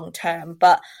long term,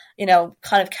 but, you know,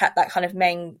 kind of kept that kind of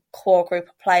main core group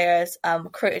of players,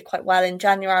 recruited quite well in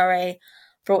January,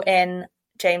 brought in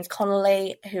James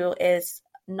Connolly, who is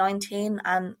 19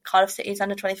 and Cardiff City's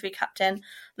under-23 captain.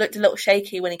 Looked a little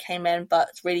shaky when he came in, but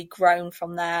it's really grown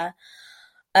from there.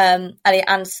 Elliot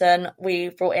Anderson, we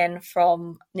brought in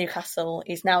from Newcastle.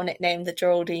 He's now nicknamed the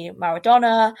Geraldi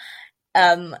Maradona.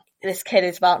 This kid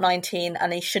is about 19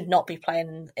 and he should not be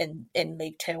playing in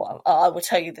League Two. I will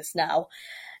tell you this now.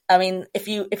 I mean, if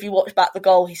you watch back the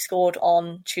goal he scored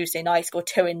on Tuesday night, he scored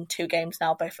 2 in 2 games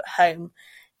now, both at home.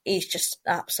 He's just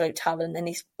an absolute talent, and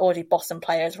he's already bossing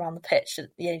players around the pitch at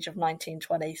the age of 19,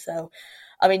 20. So,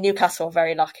 I mean, Newcastle are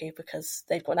very lucky because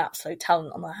they've got an absolute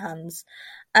talent on their hands.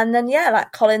 And then, yeah,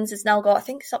 like Collins has now got, I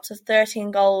think it's up to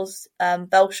 13 goals.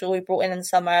 Belshall, we brought in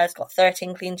summer, has got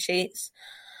 13 clean sheets.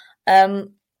 Yeah,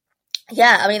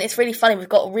 I mean, it's really funny. We've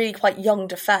got a really quite young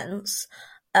defence,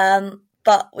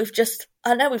 but we've just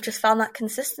found that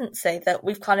consistency that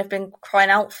we've kind of been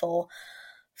crying out for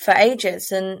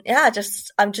ages. And yeah,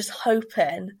 I'm just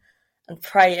hoping and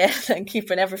praying and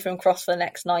keeping everything crossed for the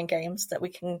next 9 games that we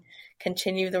can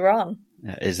continue the run.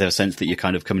 Is there a sense that you're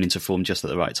kind of coming into form just at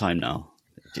the right time now?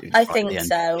 I think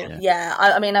so. Yeah.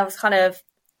 I mean, I was kind of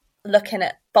looking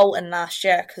at Bolton last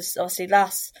year because obviously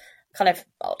last kind of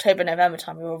October, November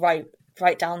time, we were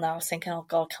right down there. I was thinking, oh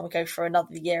God, can we go for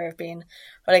another year of being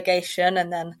relegation?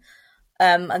 And then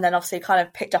obviously kind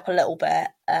of picked up a little bit.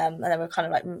 And then we're kind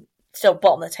of like still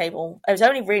bottom of the table. It was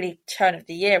only really turn of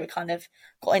the year we kind of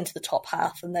got into the top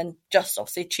half, and then just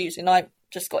obviously Tuesday night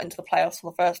just got into the playoffs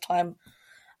for the first time.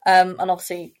 And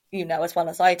obviously, you know as well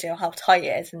as I do how tight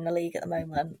it is in the league at the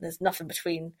moment. There's nothing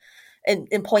between, in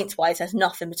points wise, there's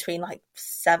nothing between like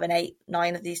 7, 8,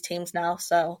 9 of these teams now.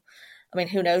 So, I mean,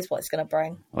 who knows what it's going to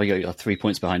bring? Well, you're 3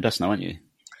 points behind us now, aren't you?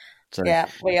 So, yeah,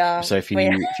 we are. So if you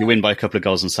win by a couple of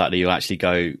goals on Saturday, you actually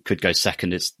could go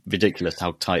second. It's ridiculous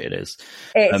how tight it is.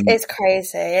 It's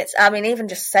crazy. I mean, even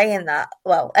just saying that,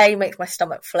 well, A, makes my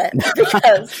stomach flip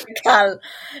because we can't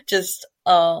just,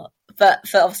 but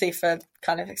for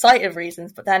kind of excited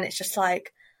reasons. But then it's just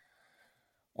like,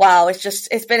 wow, it's just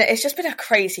been a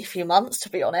crazy few months, to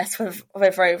be honest, with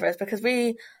Rovers, because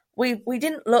we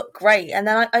didn't look great, and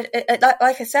then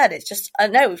like I said, it's just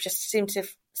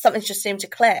something's just seemed to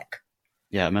click.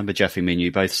 Yeah, I remember Jeffrey, me and you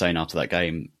both saying after that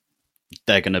game,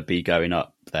 they're going to be going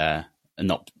up there, and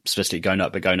not specifically going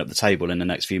up, but going up the table in the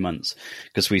next few months,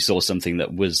 because we saw something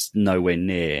that was nowhere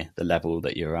near the level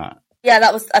that you're at.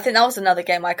 Yeah, I think that was another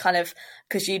game I kind of,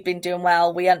 because you'd been doing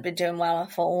well, we hadn't been doing well, I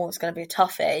thought, it's going to be a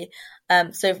toughie.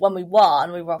 So when we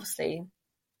won, we were obviously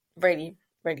really,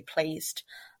 really pleased.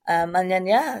 And then,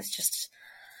 yeah, it's just,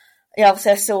 yeah,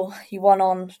 obviously I saw you won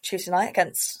on Tuesday night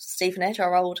against Stevenage,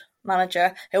 our old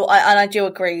manager, who I do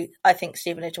agree, I think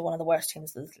Stevenage are one of the worst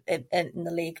teams in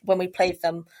the league. When we played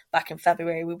them back in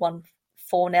February, we won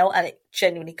 4-0, and it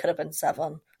genuinely could have been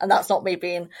 7. And that's not me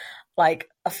being like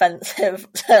offensive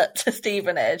to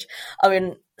Stevenage. I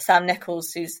mean, Sam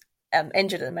Nichols, who's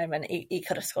injured at the moment, he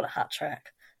could have scored a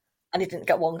hat-trick, and he didn't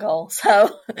get 1 goal.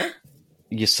 So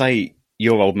you say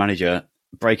your old manager.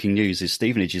 Breaking news is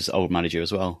Stevenage's old manager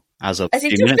as well. As of a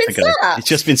few minutes ago, he's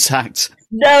just been sacked.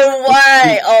 No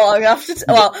way! Oh, I have to.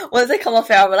 Well, once they come off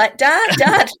here, I'm like, Dad,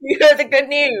 you heard the good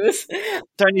news.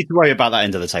 Don't need to worry about that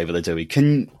end of the table, though, do we?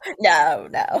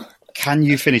 No. Can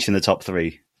you finish in the top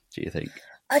 3? Do you think?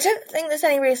 I don't think there's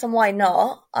any reason why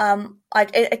not.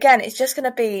 Again, it's just going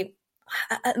to be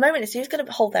at the moment. It's who's going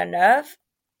to hold their nerve.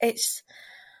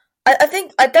 I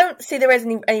think I don't see there is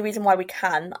any reason why we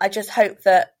can. I just hope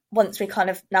that once we kind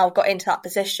of now got into that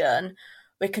position,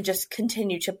 we can just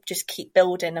continue to just keep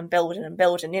building and building and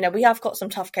building. You know, we have got some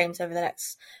tough games over the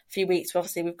next few weeks.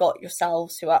 Obviously, we've got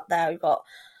yourselves who are up there. We've got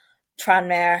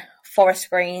Tranmere,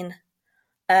 Forest Green,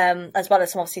 as well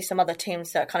as some other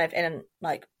teams that are kind of in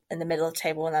the middle of the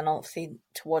table, and then obviously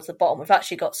towards the bottom. We've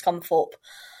actually got Scunthorpe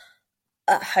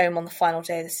at home on the final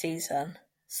day of the season,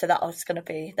 so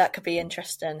that could be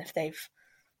interesting if they've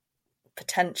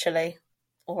potentially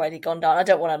already gone down. I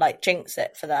don't want to jinx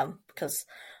it for them because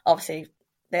obviously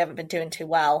they haven't been doing too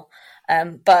well,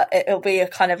 but it'll be a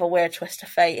kind of a weird twist of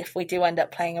fate if we do end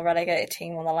up playing a relegated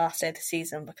team on the last day of the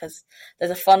season, because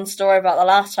there's a fun story about the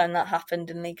last time that happened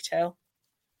in League Two.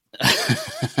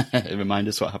 Remind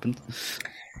us what happened.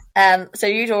 So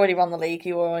you'd already won the league.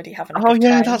 You were already having a good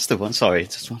time. That's the one. Sorry.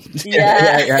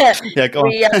 Yeah. Go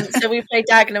on. So we played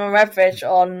Dagenham and Redbridge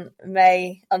on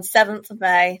 7th of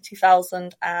May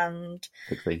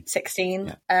 2016.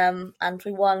 Yeah. And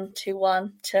we won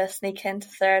 2-1 to sneak into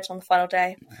third on the final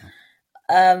day.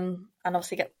 And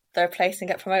obviously get third place and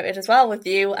get promoted as well with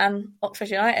you and Oxford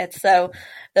United. So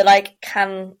they're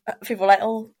people are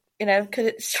oh, you know, could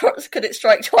it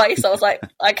strike twice? I was like,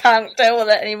 I can't deal with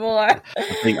it anymore.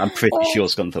 I'm pretty sure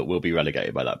Scunthorpe will be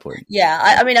relegated by that point. Yeah,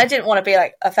 I mean, I didn't want to be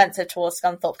offensive towards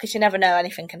Scunthorpe because you never know,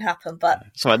 anything can happen. But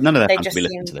so none of their fans will be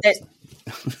listening to this.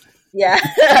 Yeah,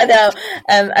 I know.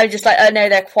 I know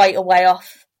they're quite a way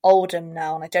off Oldham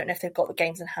now, and I don't know if they've got the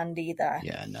games in hand either.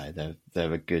 Yeah, no,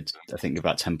 they're a good. I think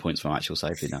about 10 points from actual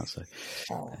safety now. So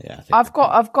yeah, I've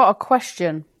got a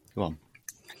question. Go on.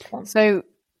 So,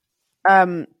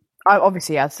 I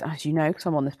obviously, as you know, because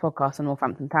I'm on this podcast, I'm a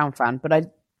Northampton Town fan, but I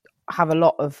have a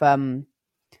lot of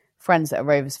friends that are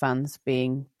Rovers fans,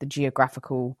 being the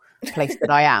geographical place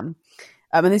that I am.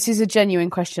 And this is a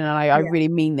genuine question, and I really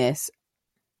mean this.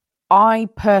 I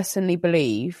personally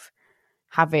believe,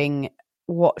 having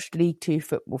watched League Two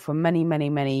football for many,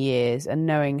 many, many years and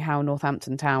knowing how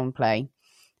Northampton Town play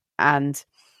and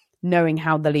knowing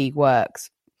how the league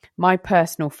works, my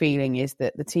personal feeling is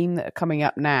that the team that are coming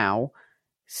up now,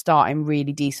 starting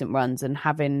really decent runs and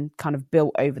having kind of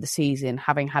built over the season,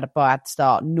 having had a bad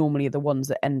start, normally are the ones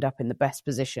that end up in the best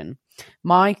position.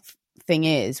 My thing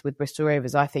is, with Bristol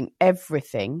Rovers, I think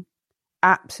absolutely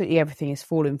everything is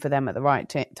falling for them at the right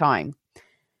time.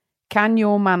 Can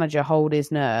your manager hold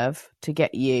his nerve to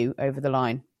get you over the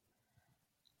line?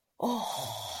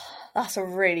 Oh, that's a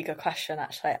really good question,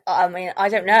 actually. I mean, I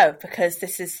don't know, because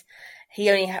he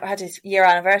only had his year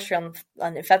anniversary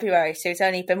in February, so he's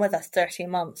only been with us 13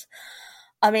 months.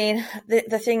 I mean,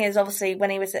 the thing is, obviously, when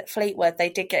he was at Fleetwood, they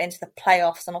did get into the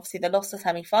playoffs, and obviously they lost the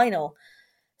semi-final.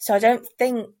 So I don't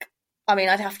think, I mean,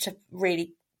 I'd have to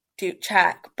really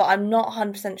check, but I'm not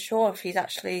 100% sure if he's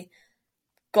actually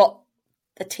got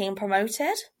the team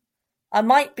promoted. I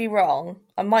might be wrong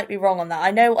on that.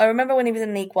 I remember when he was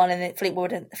in League One and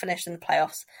Fleetwood finished in the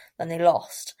playoffs, then they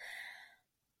lost.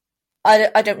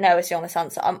 I don't know is the honest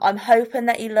answer. I'm hoping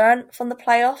that he learned from the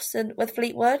playoffs with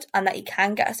Fleetwood and that he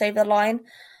can get us over the line.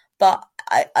 But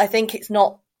I think it's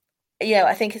not,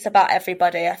 I think it's about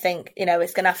everybody. I think,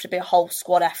 it's going to have to be a whole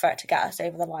squad effort to get us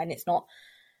over the line. It's not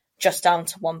just down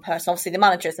to one person. Obviously, the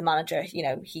manager is the manager.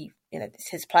 It's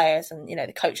his players and,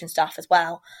 the coaching staff as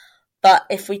well. But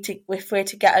if we're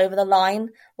to get over the line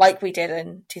like we did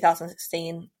in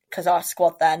 2016, because our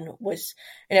squad then was,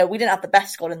 we didn't have the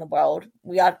best squad in the world.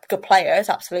 We had good players,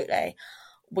 absolutely.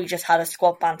 We just had a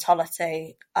squad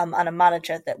mentality and a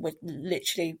manager that would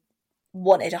literally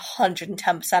wanted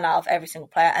 110% out of every single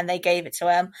player, and they gave it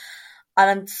to him. And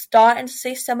I'm starting to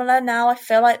see similar now. I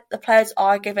feel like the players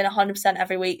are giving 100%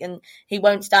 every week, and he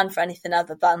won't stand for anything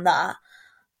other than that.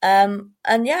 And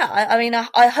yeah,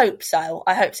 I hope so.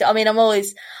 I mean, I'm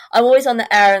always on the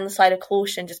err and the side of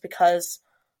caution, just because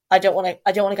I don't want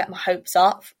to get my hopes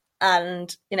up,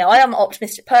 and I am an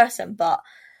optimistic person, but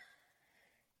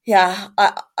yeah,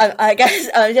 I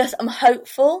guess I'm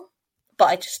hopeful, but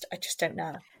I just don't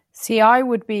know. See, I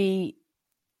would be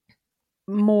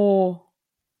more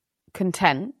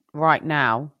content right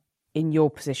now in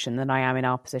your position than I am in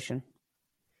our position.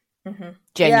 Mm-hmm.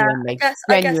 Genuinely, yeah,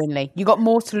 genuinely, you got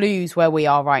more to lose where we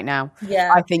are right now.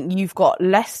 Yeah, I think you've got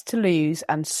less to lose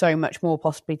and so much more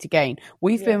possibly to gain.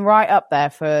 We've been right up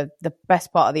there for the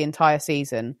best part of the entire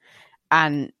season,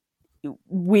 and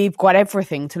we've got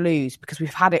everything to lose because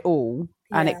we've had it all,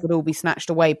 and it could all be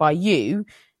snatched away by you,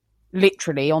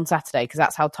 literally on Saturday, because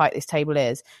that's how tight this table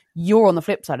is. You're on the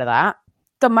flip side of that.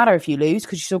 doesn't matter if you lose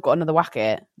because you still got another whack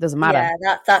at it. Doesn't matter.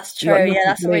 Yeah, that's true. Yeah,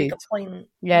 that's a really good point.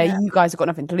 Yeah, you guys have got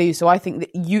nothing to lose. So I think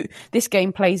that this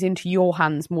game plays into your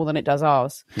hands more than it does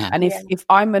ours. Yeah. And if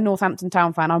I'm a Northampton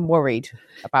Town fan, I'm worried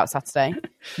about Saturday.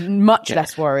 Much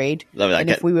less worried than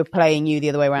if we were playing you the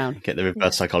other way around. Get the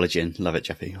reverse psychology in. Love it,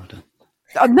 Jeffy. Well done.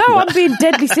 Oh, no, I'm being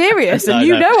deadly serious, and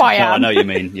you know I am. No, I know what you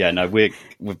mean. Yeah, no, we're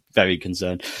very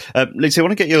concerned. Lucy, I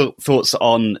want to get your thoughts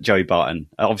on Joey Barton.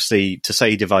 Obviously, to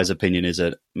say he divides opinion is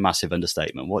a massive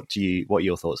understatement. What are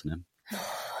your thoughts on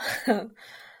him?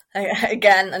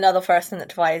 Again, another person that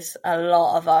divides a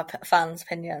lot of our fans'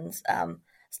 opinions.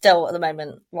 Still, at the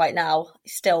moment, right now,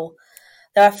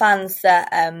 there are fans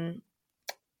that.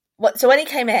 So when he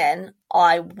came in,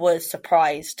 I was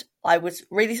surprised. I was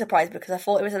really surprised because I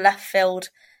thought it was a left field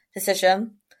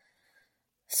decision.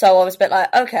 So I was a bit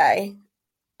like, okay.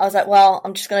 I was like, well,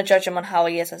 I'm just going to judge him on how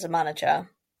he is as a manager.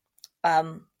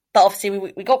 But obviously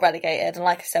we got relegated, and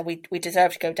like I said, we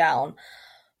deserved to go down.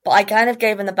 But I kind of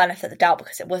gave him the benefit of the doubt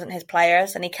because it wasn't his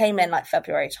players, and he came in like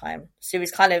February time. So he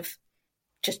was kind of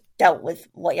just dealt with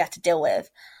what he had to deal with.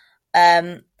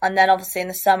 And then obviously in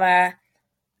the summer,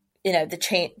 you know, the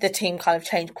team kind of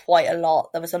changed quite a lot.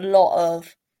 There was a lot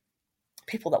of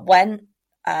people that went,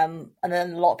 and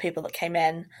then a lot of people that came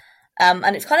in.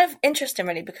 And it's kind of interesting,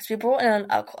 really, because we brought in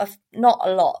not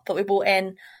a lot, but we brought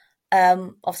in,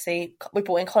 obviously, we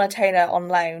brought in Connor Taylor on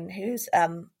loan, who's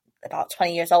about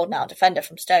 20 years old now, defender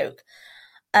from Stoke.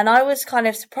 And I was kind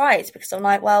of surprised because I'm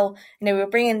like, well, you know, we were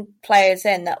bringing players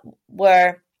in that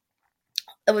were,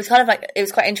 it was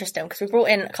quite interesting because we brought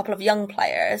in a couple of young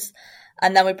players,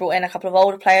 and then we brought in a couple of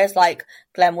older players like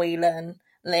Glenn Whelan,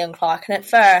 Leon Clark,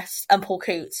 and Paul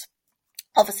Coots.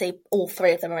 Obviously, all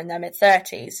three of them are in their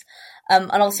mid-30s.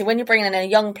 And obviously, when you're bringing in a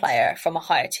young player from a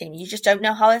higher team, you just don't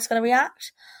know how it's going to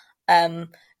react.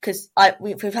 Because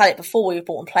we've had it before, we've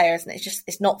brought in players and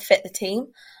it's not fit the team.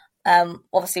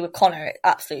 Obviously, with Connor, it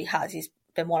absolutely has. He's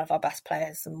been one of our best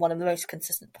players and one of the most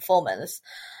consistent performers.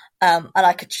 And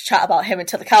I could chat about him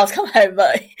until the cows come home,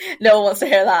 but no one wants to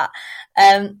hear that.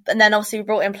 And then obviously we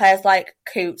brought in players like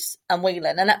Coots and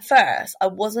Whelan. And at first, I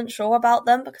wasn't sure about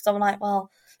them because I'm like, well,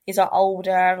 these are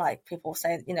older. Like people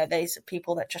say, you know, these are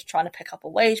people that are just trying to pick up a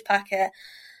wage packet.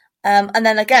 And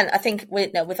then again, I think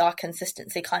with our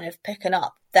consistency kind of picking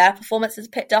up, their performances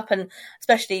picked up, and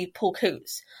especially Paul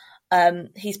Coots.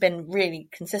 He's been really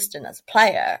consistent as a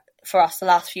player for us the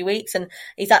last few weeks, and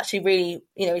he's actually really,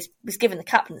 you know, he's given the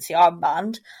captaincy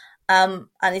armband, and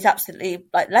he's absolutely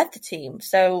led the team.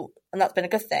 So, and that's been a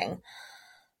good thing.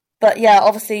 But yeah,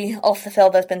 obviously off the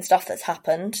field, there's been stuff that's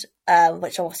happened,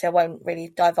 which obviously I won't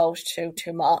really divulge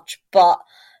too much, but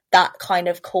that kind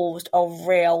of caused a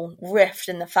real rift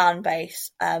in the fan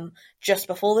base just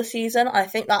before the season. I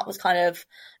think that was kind of,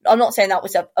 I'm not saying that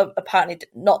was apparently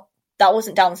not, that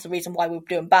wasn't down to the reason why we were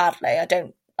doing badly.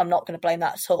 I'm not going to blame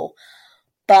that at all.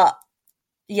 But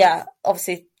yeah,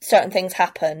 obviously certain things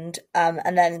happened,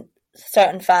 and then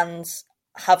certain fans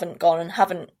haven't gone and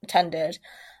haven't attended.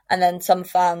 And then some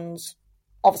fans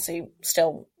obviously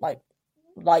still like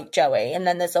Joey. And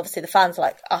then there's obviously the fans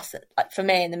like us, like for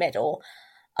me in the middle.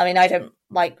 I mean, I don't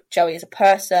like Joey as a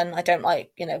person. I don't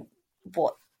like, you know,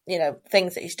 what, you know,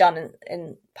 things that he's done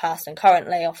in past and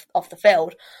currently off the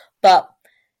field. But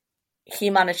he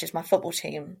manages my football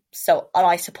team. So, and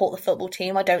I support the football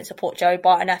team. I don't support Joey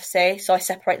Barton FC. So I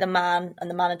separate the man and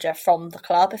the manager from the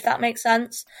club, if that makes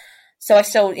sense. So I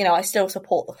still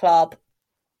support the club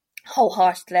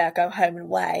wholeheartedly. I go home and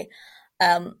away.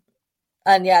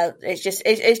 And yeah, it's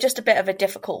just a bit of a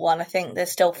difficult one. I think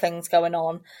there's still things going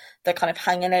on that are kind of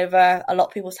hanging over a lot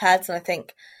of people's heads. And I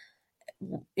think,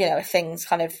 you know, if things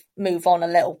kind of move on a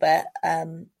little bit,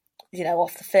 you know,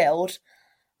 off the field,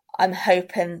 I'm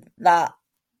hoping that,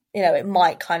 you know, it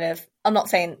might kind of, I'm not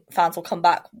saying fans will come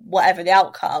back, whatever the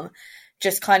outcome,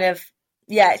 just kind of,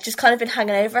 yeah, it's just kind of been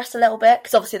hanging over us a little bit.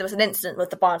 Because obviously there was an incident with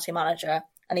the Barnsley manager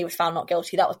and he was found not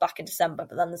guilty. That was back in December.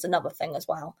 But then there's another thing as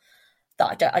well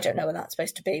that I don't know when that's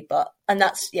supposed to be. But, and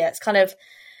that's, yeah, it's kind of,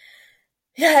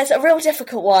 yeah, it's a real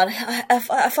difficult one.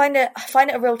 I find it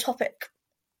a real topic.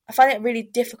 I find it really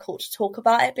difficult to talk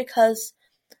about it because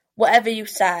whatever you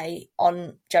say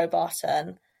on Joe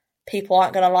Barton, people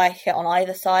aren't going to like it on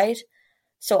either side.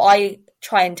 So I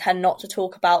try and tend not to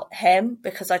talk about him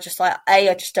because I just like,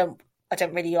 I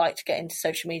don't really like to get into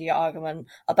social media argument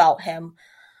about him.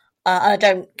 And I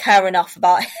don't care enough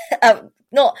about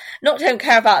don't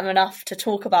care about him enough to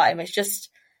talk about him. It's just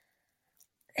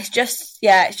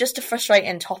a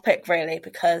frustrating topic really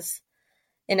because,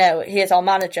 you know, he is our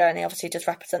manager and he obviously does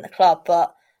represent the club,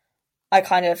 but I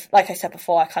kind of, like I said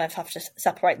before, I kind of have to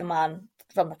separate the man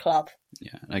from the club.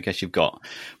 Yeah, I guess you've got,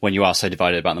 when you are so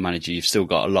divided about the manager, you've still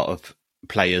got a lot of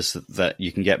players that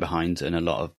you can get behind and a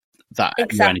lot of that.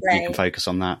 Exactly. You can focus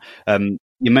on that.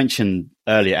 You mentioned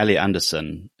earlier, Elliot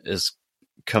Anderson has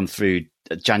come through.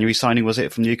 January signing, was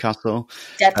it, from Newcastle?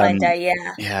 Deadline day,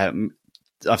 yeah. Yeah,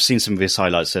 I've seen some of his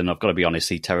highlights, and I've got to be honest,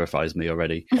 he terrifies me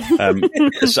already.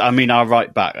 So, I mean, our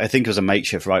right back, I think it was a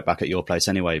makeshift right back at your place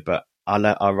anyway, but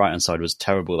our right hand side was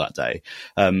terrible that day.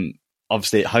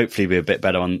 Obviously, hopefully, be a bit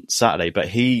better on Saturday, but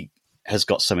he has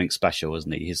got something special,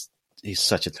 hasn't he? He's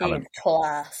such a talent. He's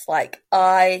class.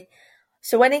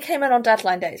 So when he came in on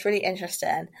deadline day, it's really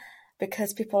interesting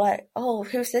because people are like, oh,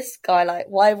 who's this guy? Like,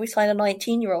 why have we signed a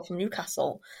 19-year-old from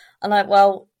Newcastle? And like,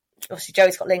 well, obviously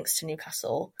Joey's got links to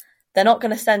Newcastle. They're not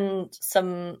going to send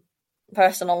some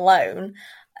person on loan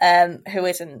who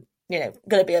isn't, going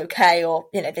to be okay, or,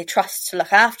 they trust to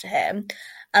look after him.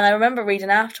 And I remember reading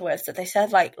afterwards that they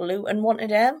said, like, Luton wanted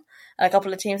him, and a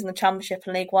couple of teams in the Championship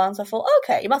and League One. So I thought,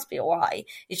 okay, he must be all right.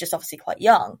 He's just obviously quite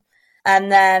young.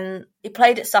 And then he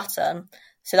played at Sutton,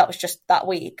 so that was just that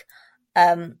week.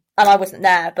 And I wasn't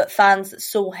there, but fans that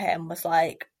saw him was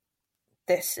like,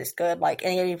 this is good. Like,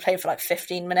 and he only played for like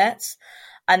 15 minutes.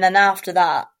 And then after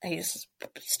that, he's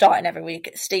starting every week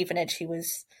at Stevenage. He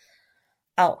was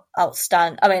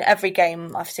outstanding. I mean, every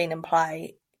game I've seen him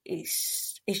play, he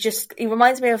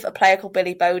reminds me of a player called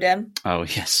Billy Bowden. Oh,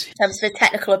 yes. In terms of his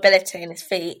technical ability and his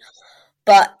feet.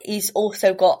 But he's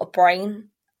also got a brain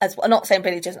as well. I'm not saying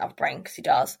Billy doesn't have a brain, because he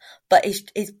does. But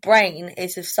his brain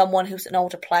is of someone who's an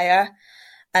older player.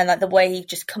 And like the way he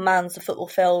just commands the football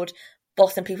field,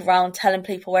 bossing people around, telling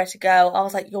people where to go. I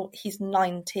was like, he's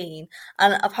 19.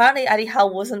 And apparently Eddie Howe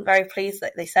wasn't very pleased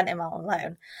that they sent him out on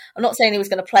loan. I'm not saying he was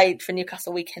going to play for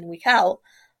Newcastle week in, week out,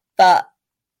 but,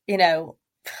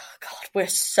 God, we're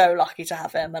so lucky to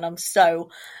have him. And I'm so,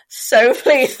 so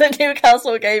pleased that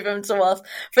Newcastle gave him to us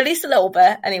for at least a little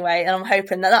bit anyway. And I'm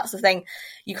hoping that's the thing.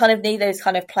 You kind of need those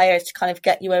kind of players to kind of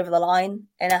get you over the line,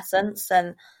 in essence.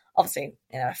 And obviously,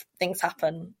 if things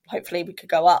happen, hopefully we could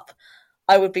go up.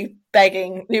 I would be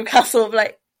begging Newcastle,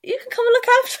 like, you can come and look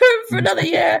after him for another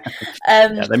year.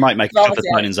 They might make a couple of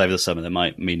signings over the summer that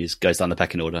might mean he goes down the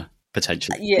pecking order,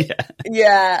 potentially.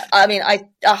 Yeah. I mean, I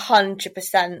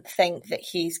 100% think that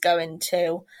he's going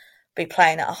to be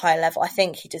playing at a higher level. I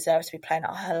think he deserves to be playing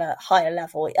at a higher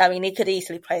level. I mean, he could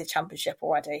easily play the Championship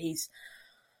already.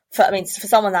 For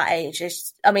someone that age,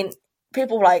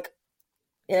 people like,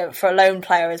 for a lone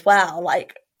player as well,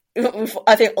 like,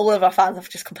 I think all of our fans have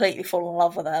just completely fallen in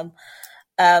love with him.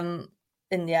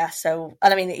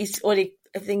 He's already,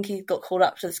 I think he got called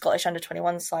up to the Scottish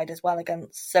under-21 side as well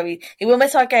so he will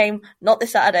miss our game, not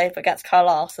this Saturday, but against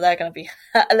Carlisle, so they're going to be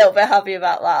a little bit happy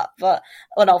about that. But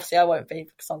obviously I won't be,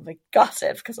 because I'm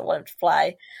gutted because I want him to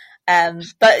play.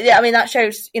 But yeah, I mean, that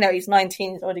shows, he's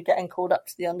 19, he's already getting called up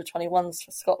to the under-21s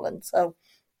for Scotland. So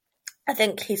I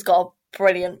think he's got a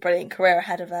brilliant, brilliant career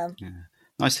ahead of him. Yeah.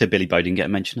 Nice to hear Billy Bowden get a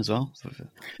mention as well.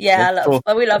 Yeah,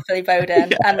 we love Billy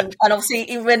Bowden. And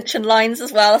obviously you mentioned Lines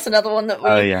as well. That's another one that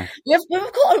we've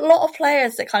got a lot of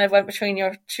players that kind of went between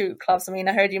your two clubs. I mean,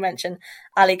 I heard you mention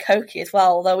Ali Koki as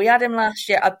well, although we had him last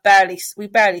year. We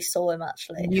barely saw him,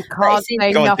 actually. You can't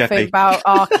say nothing about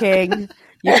our king.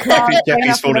 You can't say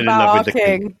nothing about our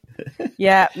king.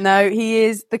 Yeah, no, he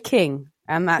is the king,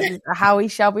 and that is how he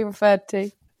shall be referred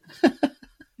to.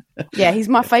 Yeah, he's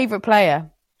my favourite player.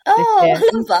 Oh, I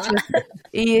love that.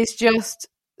 He is just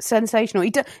sensational.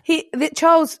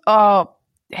 Charles, our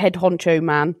head honcho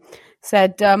man,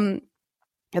 said at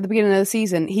the beginning of the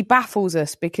season, he baffles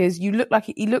us because he looks like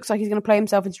he's going to play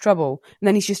himself into trouble, and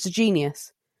then he's just a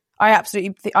genius. I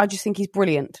just think he's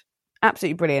brilliant.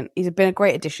 Absolutely brilliant. He's been a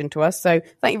great addition to us. So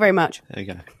thank you very much. There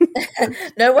you go.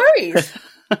 No worries.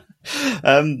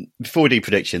 Before we do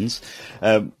predictions,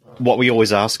 what we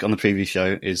always ask on the preview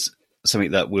show is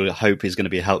something that we'll hope is going to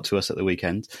be a help to us at the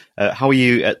weekend. How are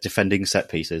you at defending set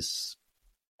pieces?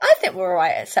 I think we're all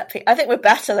right at set pieces. I think we're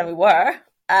better than we were.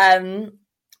 I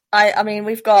mean,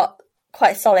 we've got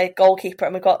quite a solid goalkeeper,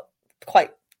 and we've got quite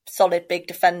solid big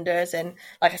defenders in,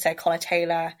 like I said, Connor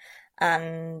Taylor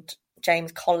and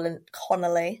James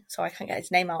Connolly. Sorry, I can't get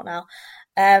his name out now.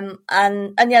 And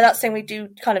yeah, that's saying we do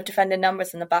kind of defend in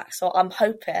numbers in the back. So I'm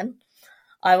hoping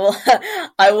I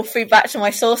will feed back to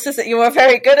my sources that you are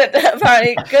very good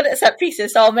at set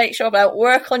pieces. So I'll make sure about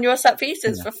work on your set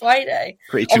pieces for Friday.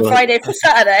 Friday for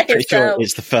Saturday. Pretty sure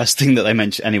it's the first thing that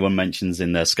anyone mentions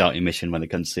in their scouting mission when they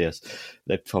come to see us.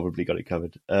 They've probably got it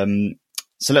covered.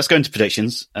 So let's go into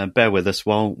predictions. Bear with us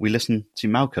while we listen to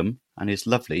Malcolm and his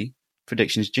lovely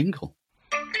predictions jingle.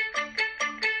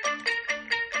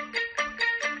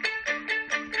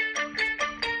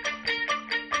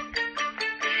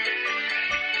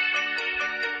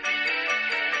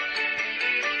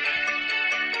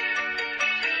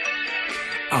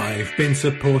 I've been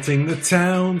supporting the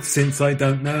town since I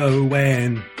don't know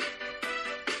when.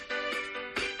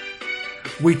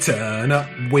 We turn up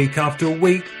week after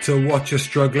week to watch us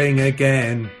struggling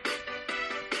again.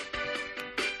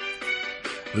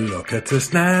 Look at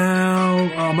us now,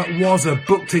 was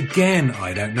booked again,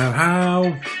 I don't know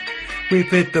how. We've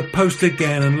hit the post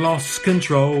again and lost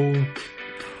control.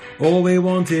 All we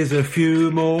want is a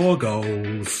few more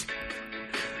goals.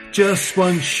 Just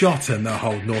one shot and the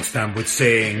whole North Stand would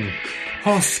sing.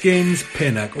 Hoskins,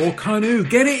 Pinnock or Kanu,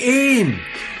 get it in!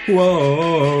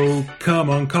 Whoa, come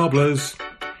on cobblers.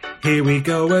 Here we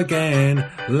go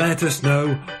again. Let us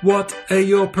know, what are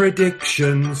your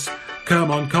predictions?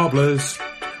 Come on cobblers.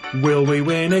 Will we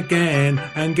win again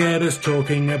and get us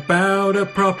talking about a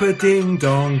proper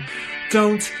ding-dong?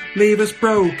 Don't leave us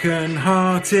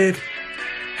broken-hearted.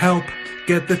 Help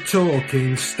get the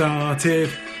talking started.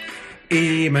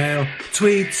 Email,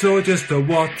 tweets or just a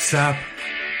WhatsApp.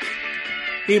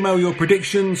 Email your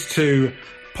predictions to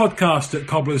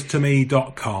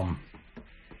podcast@cobblerstome.com.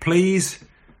 Please.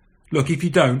 Look, if you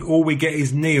don't, all we get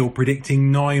is Neil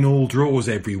predicting 9-all draws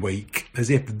every week, as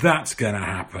if that's going to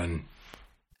happen.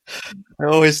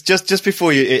 Always just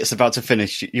before it's about to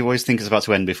finish, you always think it's about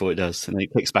to end before it does, and then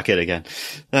it kicks back in again.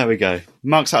 There we go.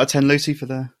 Marks out of 10, Lucy, for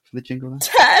the jingle there.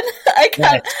 10. I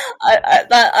can't.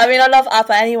 Yeah. I love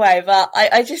ABBA anyway, but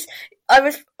I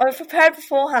was prepared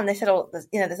beforehand. They said, "Oh,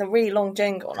 there's a really long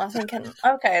jingle," and I was thinking,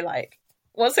 okay, like,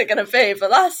 what's it going to be?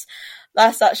 But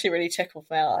that's actually really tickled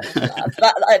me. 10 out of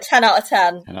 10. 10 out of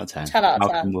 10. 10 out of 10.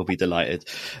 Malcolm will be delighted.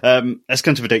 Let's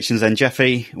come to predictions then.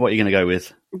 Jeffy, what are you going to go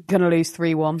with? Going to lose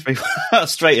 3-1.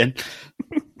 Straight in.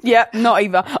 Yeah, not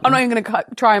either. I'm not even going to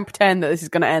try and pretend that this is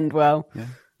going to end well. Yeah.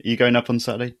 Are you going up on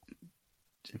Saturday?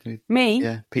 Me?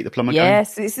 Yeah. Pete the Plumber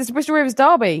Yes, it's the Bristol Rovers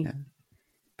derby. Yeah.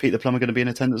 Pete the Plumber going to be in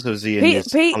attendance, or is he in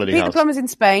his holiday Pete house? the Plumber's in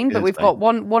Spain, but we've got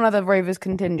one other Rovers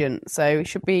contingent, so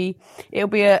it'll be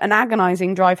an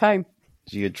agonising drive home.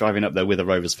 So you're driving up there with a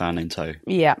Rovers fan in tow?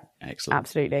 Yeah. Excellent.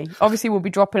 Absolutely. Obviously, we'll be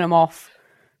dropping them off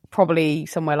probably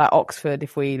somewhere like Oxford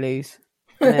if we lose.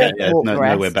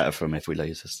 Nowhere better for them if we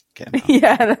lose. Just get them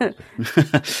out.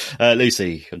 Yeah.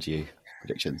 Lucy, on to you.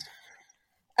 Predictions.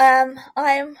 I'm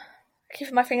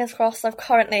keeping my fingers crossed. I've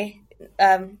currently,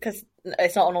 because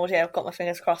it's not on audio, I've got my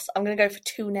fingers crossed. I'm going to go for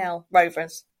 2-0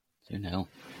 Rovers. 2-0.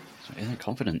 Isn't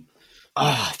confident?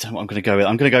 I don't know what I'm going to go with.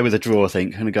 I'm going to go with a draw, I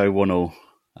think. I'm going to go 1-1,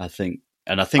 I think.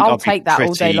 And I think I'll take that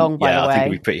all day long, by the way. I think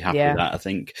we'll be pretty happy with that. I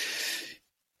think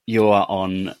you are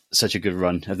on such a good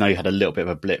run. I know you had a little bit of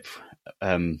a blip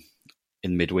in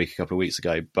midweek a couple of weeks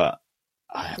ago, but...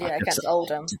 against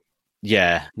Oldham.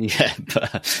 Yeah,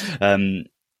 but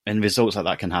and results like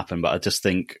that can happen. But I just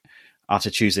think after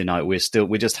Tuesday night, we're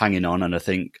just hanging on, and I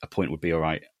think a point would be all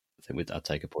right. I think I'd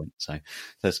take a point. So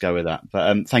let's go with that.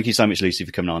 But thank you so much, Lucy,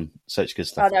 for coming on. Such good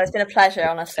stuff. Oh, no, it's been a pleasure,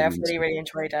 honestly. I've really, really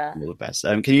enjoyed it. All the best.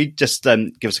 Can you just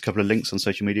give us a couple of links on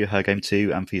social media, Her Game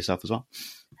 2, and for yourself as well?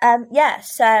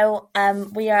 So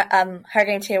we are Her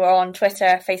Game 2. We're on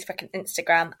Twitter, Facebook, and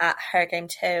Instagram at Her Game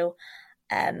 2.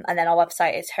 And then our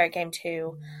website is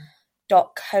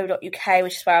hergame2.co.uk,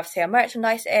 which is where obviously our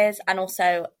merchandise is, and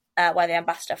also where the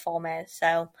ambassador form is.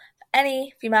 So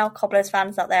any female Cobblers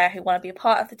fans out there who want to be a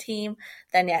part of the team,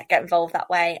 then get involved that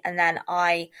way. And then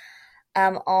I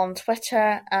am on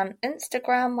Twitter and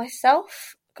Instagram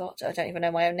myself. God, I don't even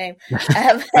know my own name.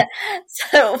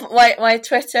 So my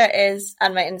Twitter is,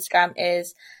 and my Instagram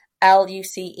is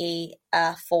LUCE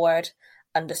Ford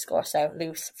 _. So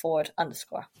loose Ford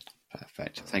 _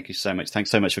 Perfect. Thank you so much.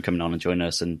 Thanks so much for coming on and joining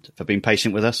us and for being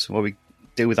patient with us while we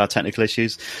deal with our technical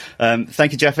issues.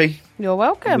 Thank you, Jeffy. You're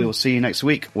welcome. We will see you next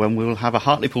week when we will have a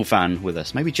Hartlepool fan with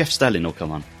us. Maybe Jeff Sterling will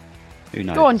come on. Who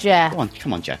knows? Go on, Jeff.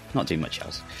 Come on, Jeff. Not doing much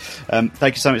else.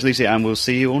 Thank you so much, Lucy, and we'll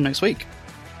see you all next week.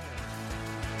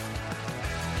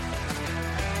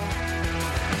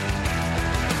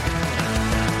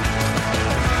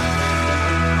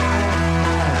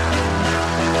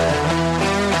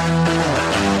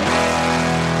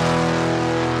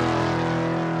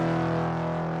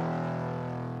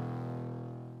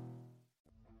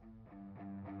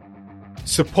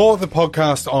 Support the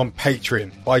podcast on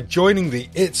Patreon by joining the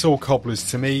It's All Cobblers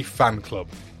to Me fan club.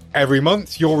 Every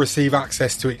month you'll receive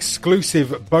access to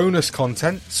exclusive bonus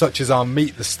content such as our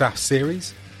Meet the Staff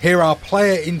series, hear our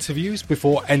player interviews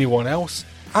before anyone else,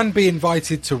 and be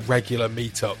invited to regular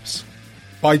meetups.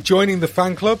 By joining the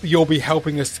fan club, you'll be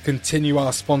helping us to continue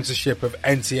our sponsorship of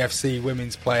NTFC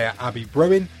women's player Abby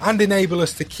Bruin and enable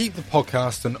us to keep the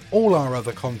podcast and all our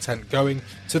other content going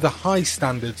to the high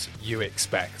standards you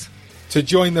expect. To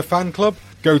join the fan club,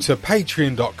 go to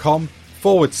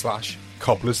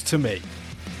patreon.com/Cobblers to Me.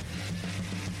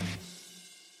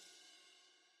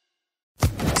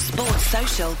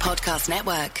 Social Podcast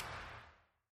Network.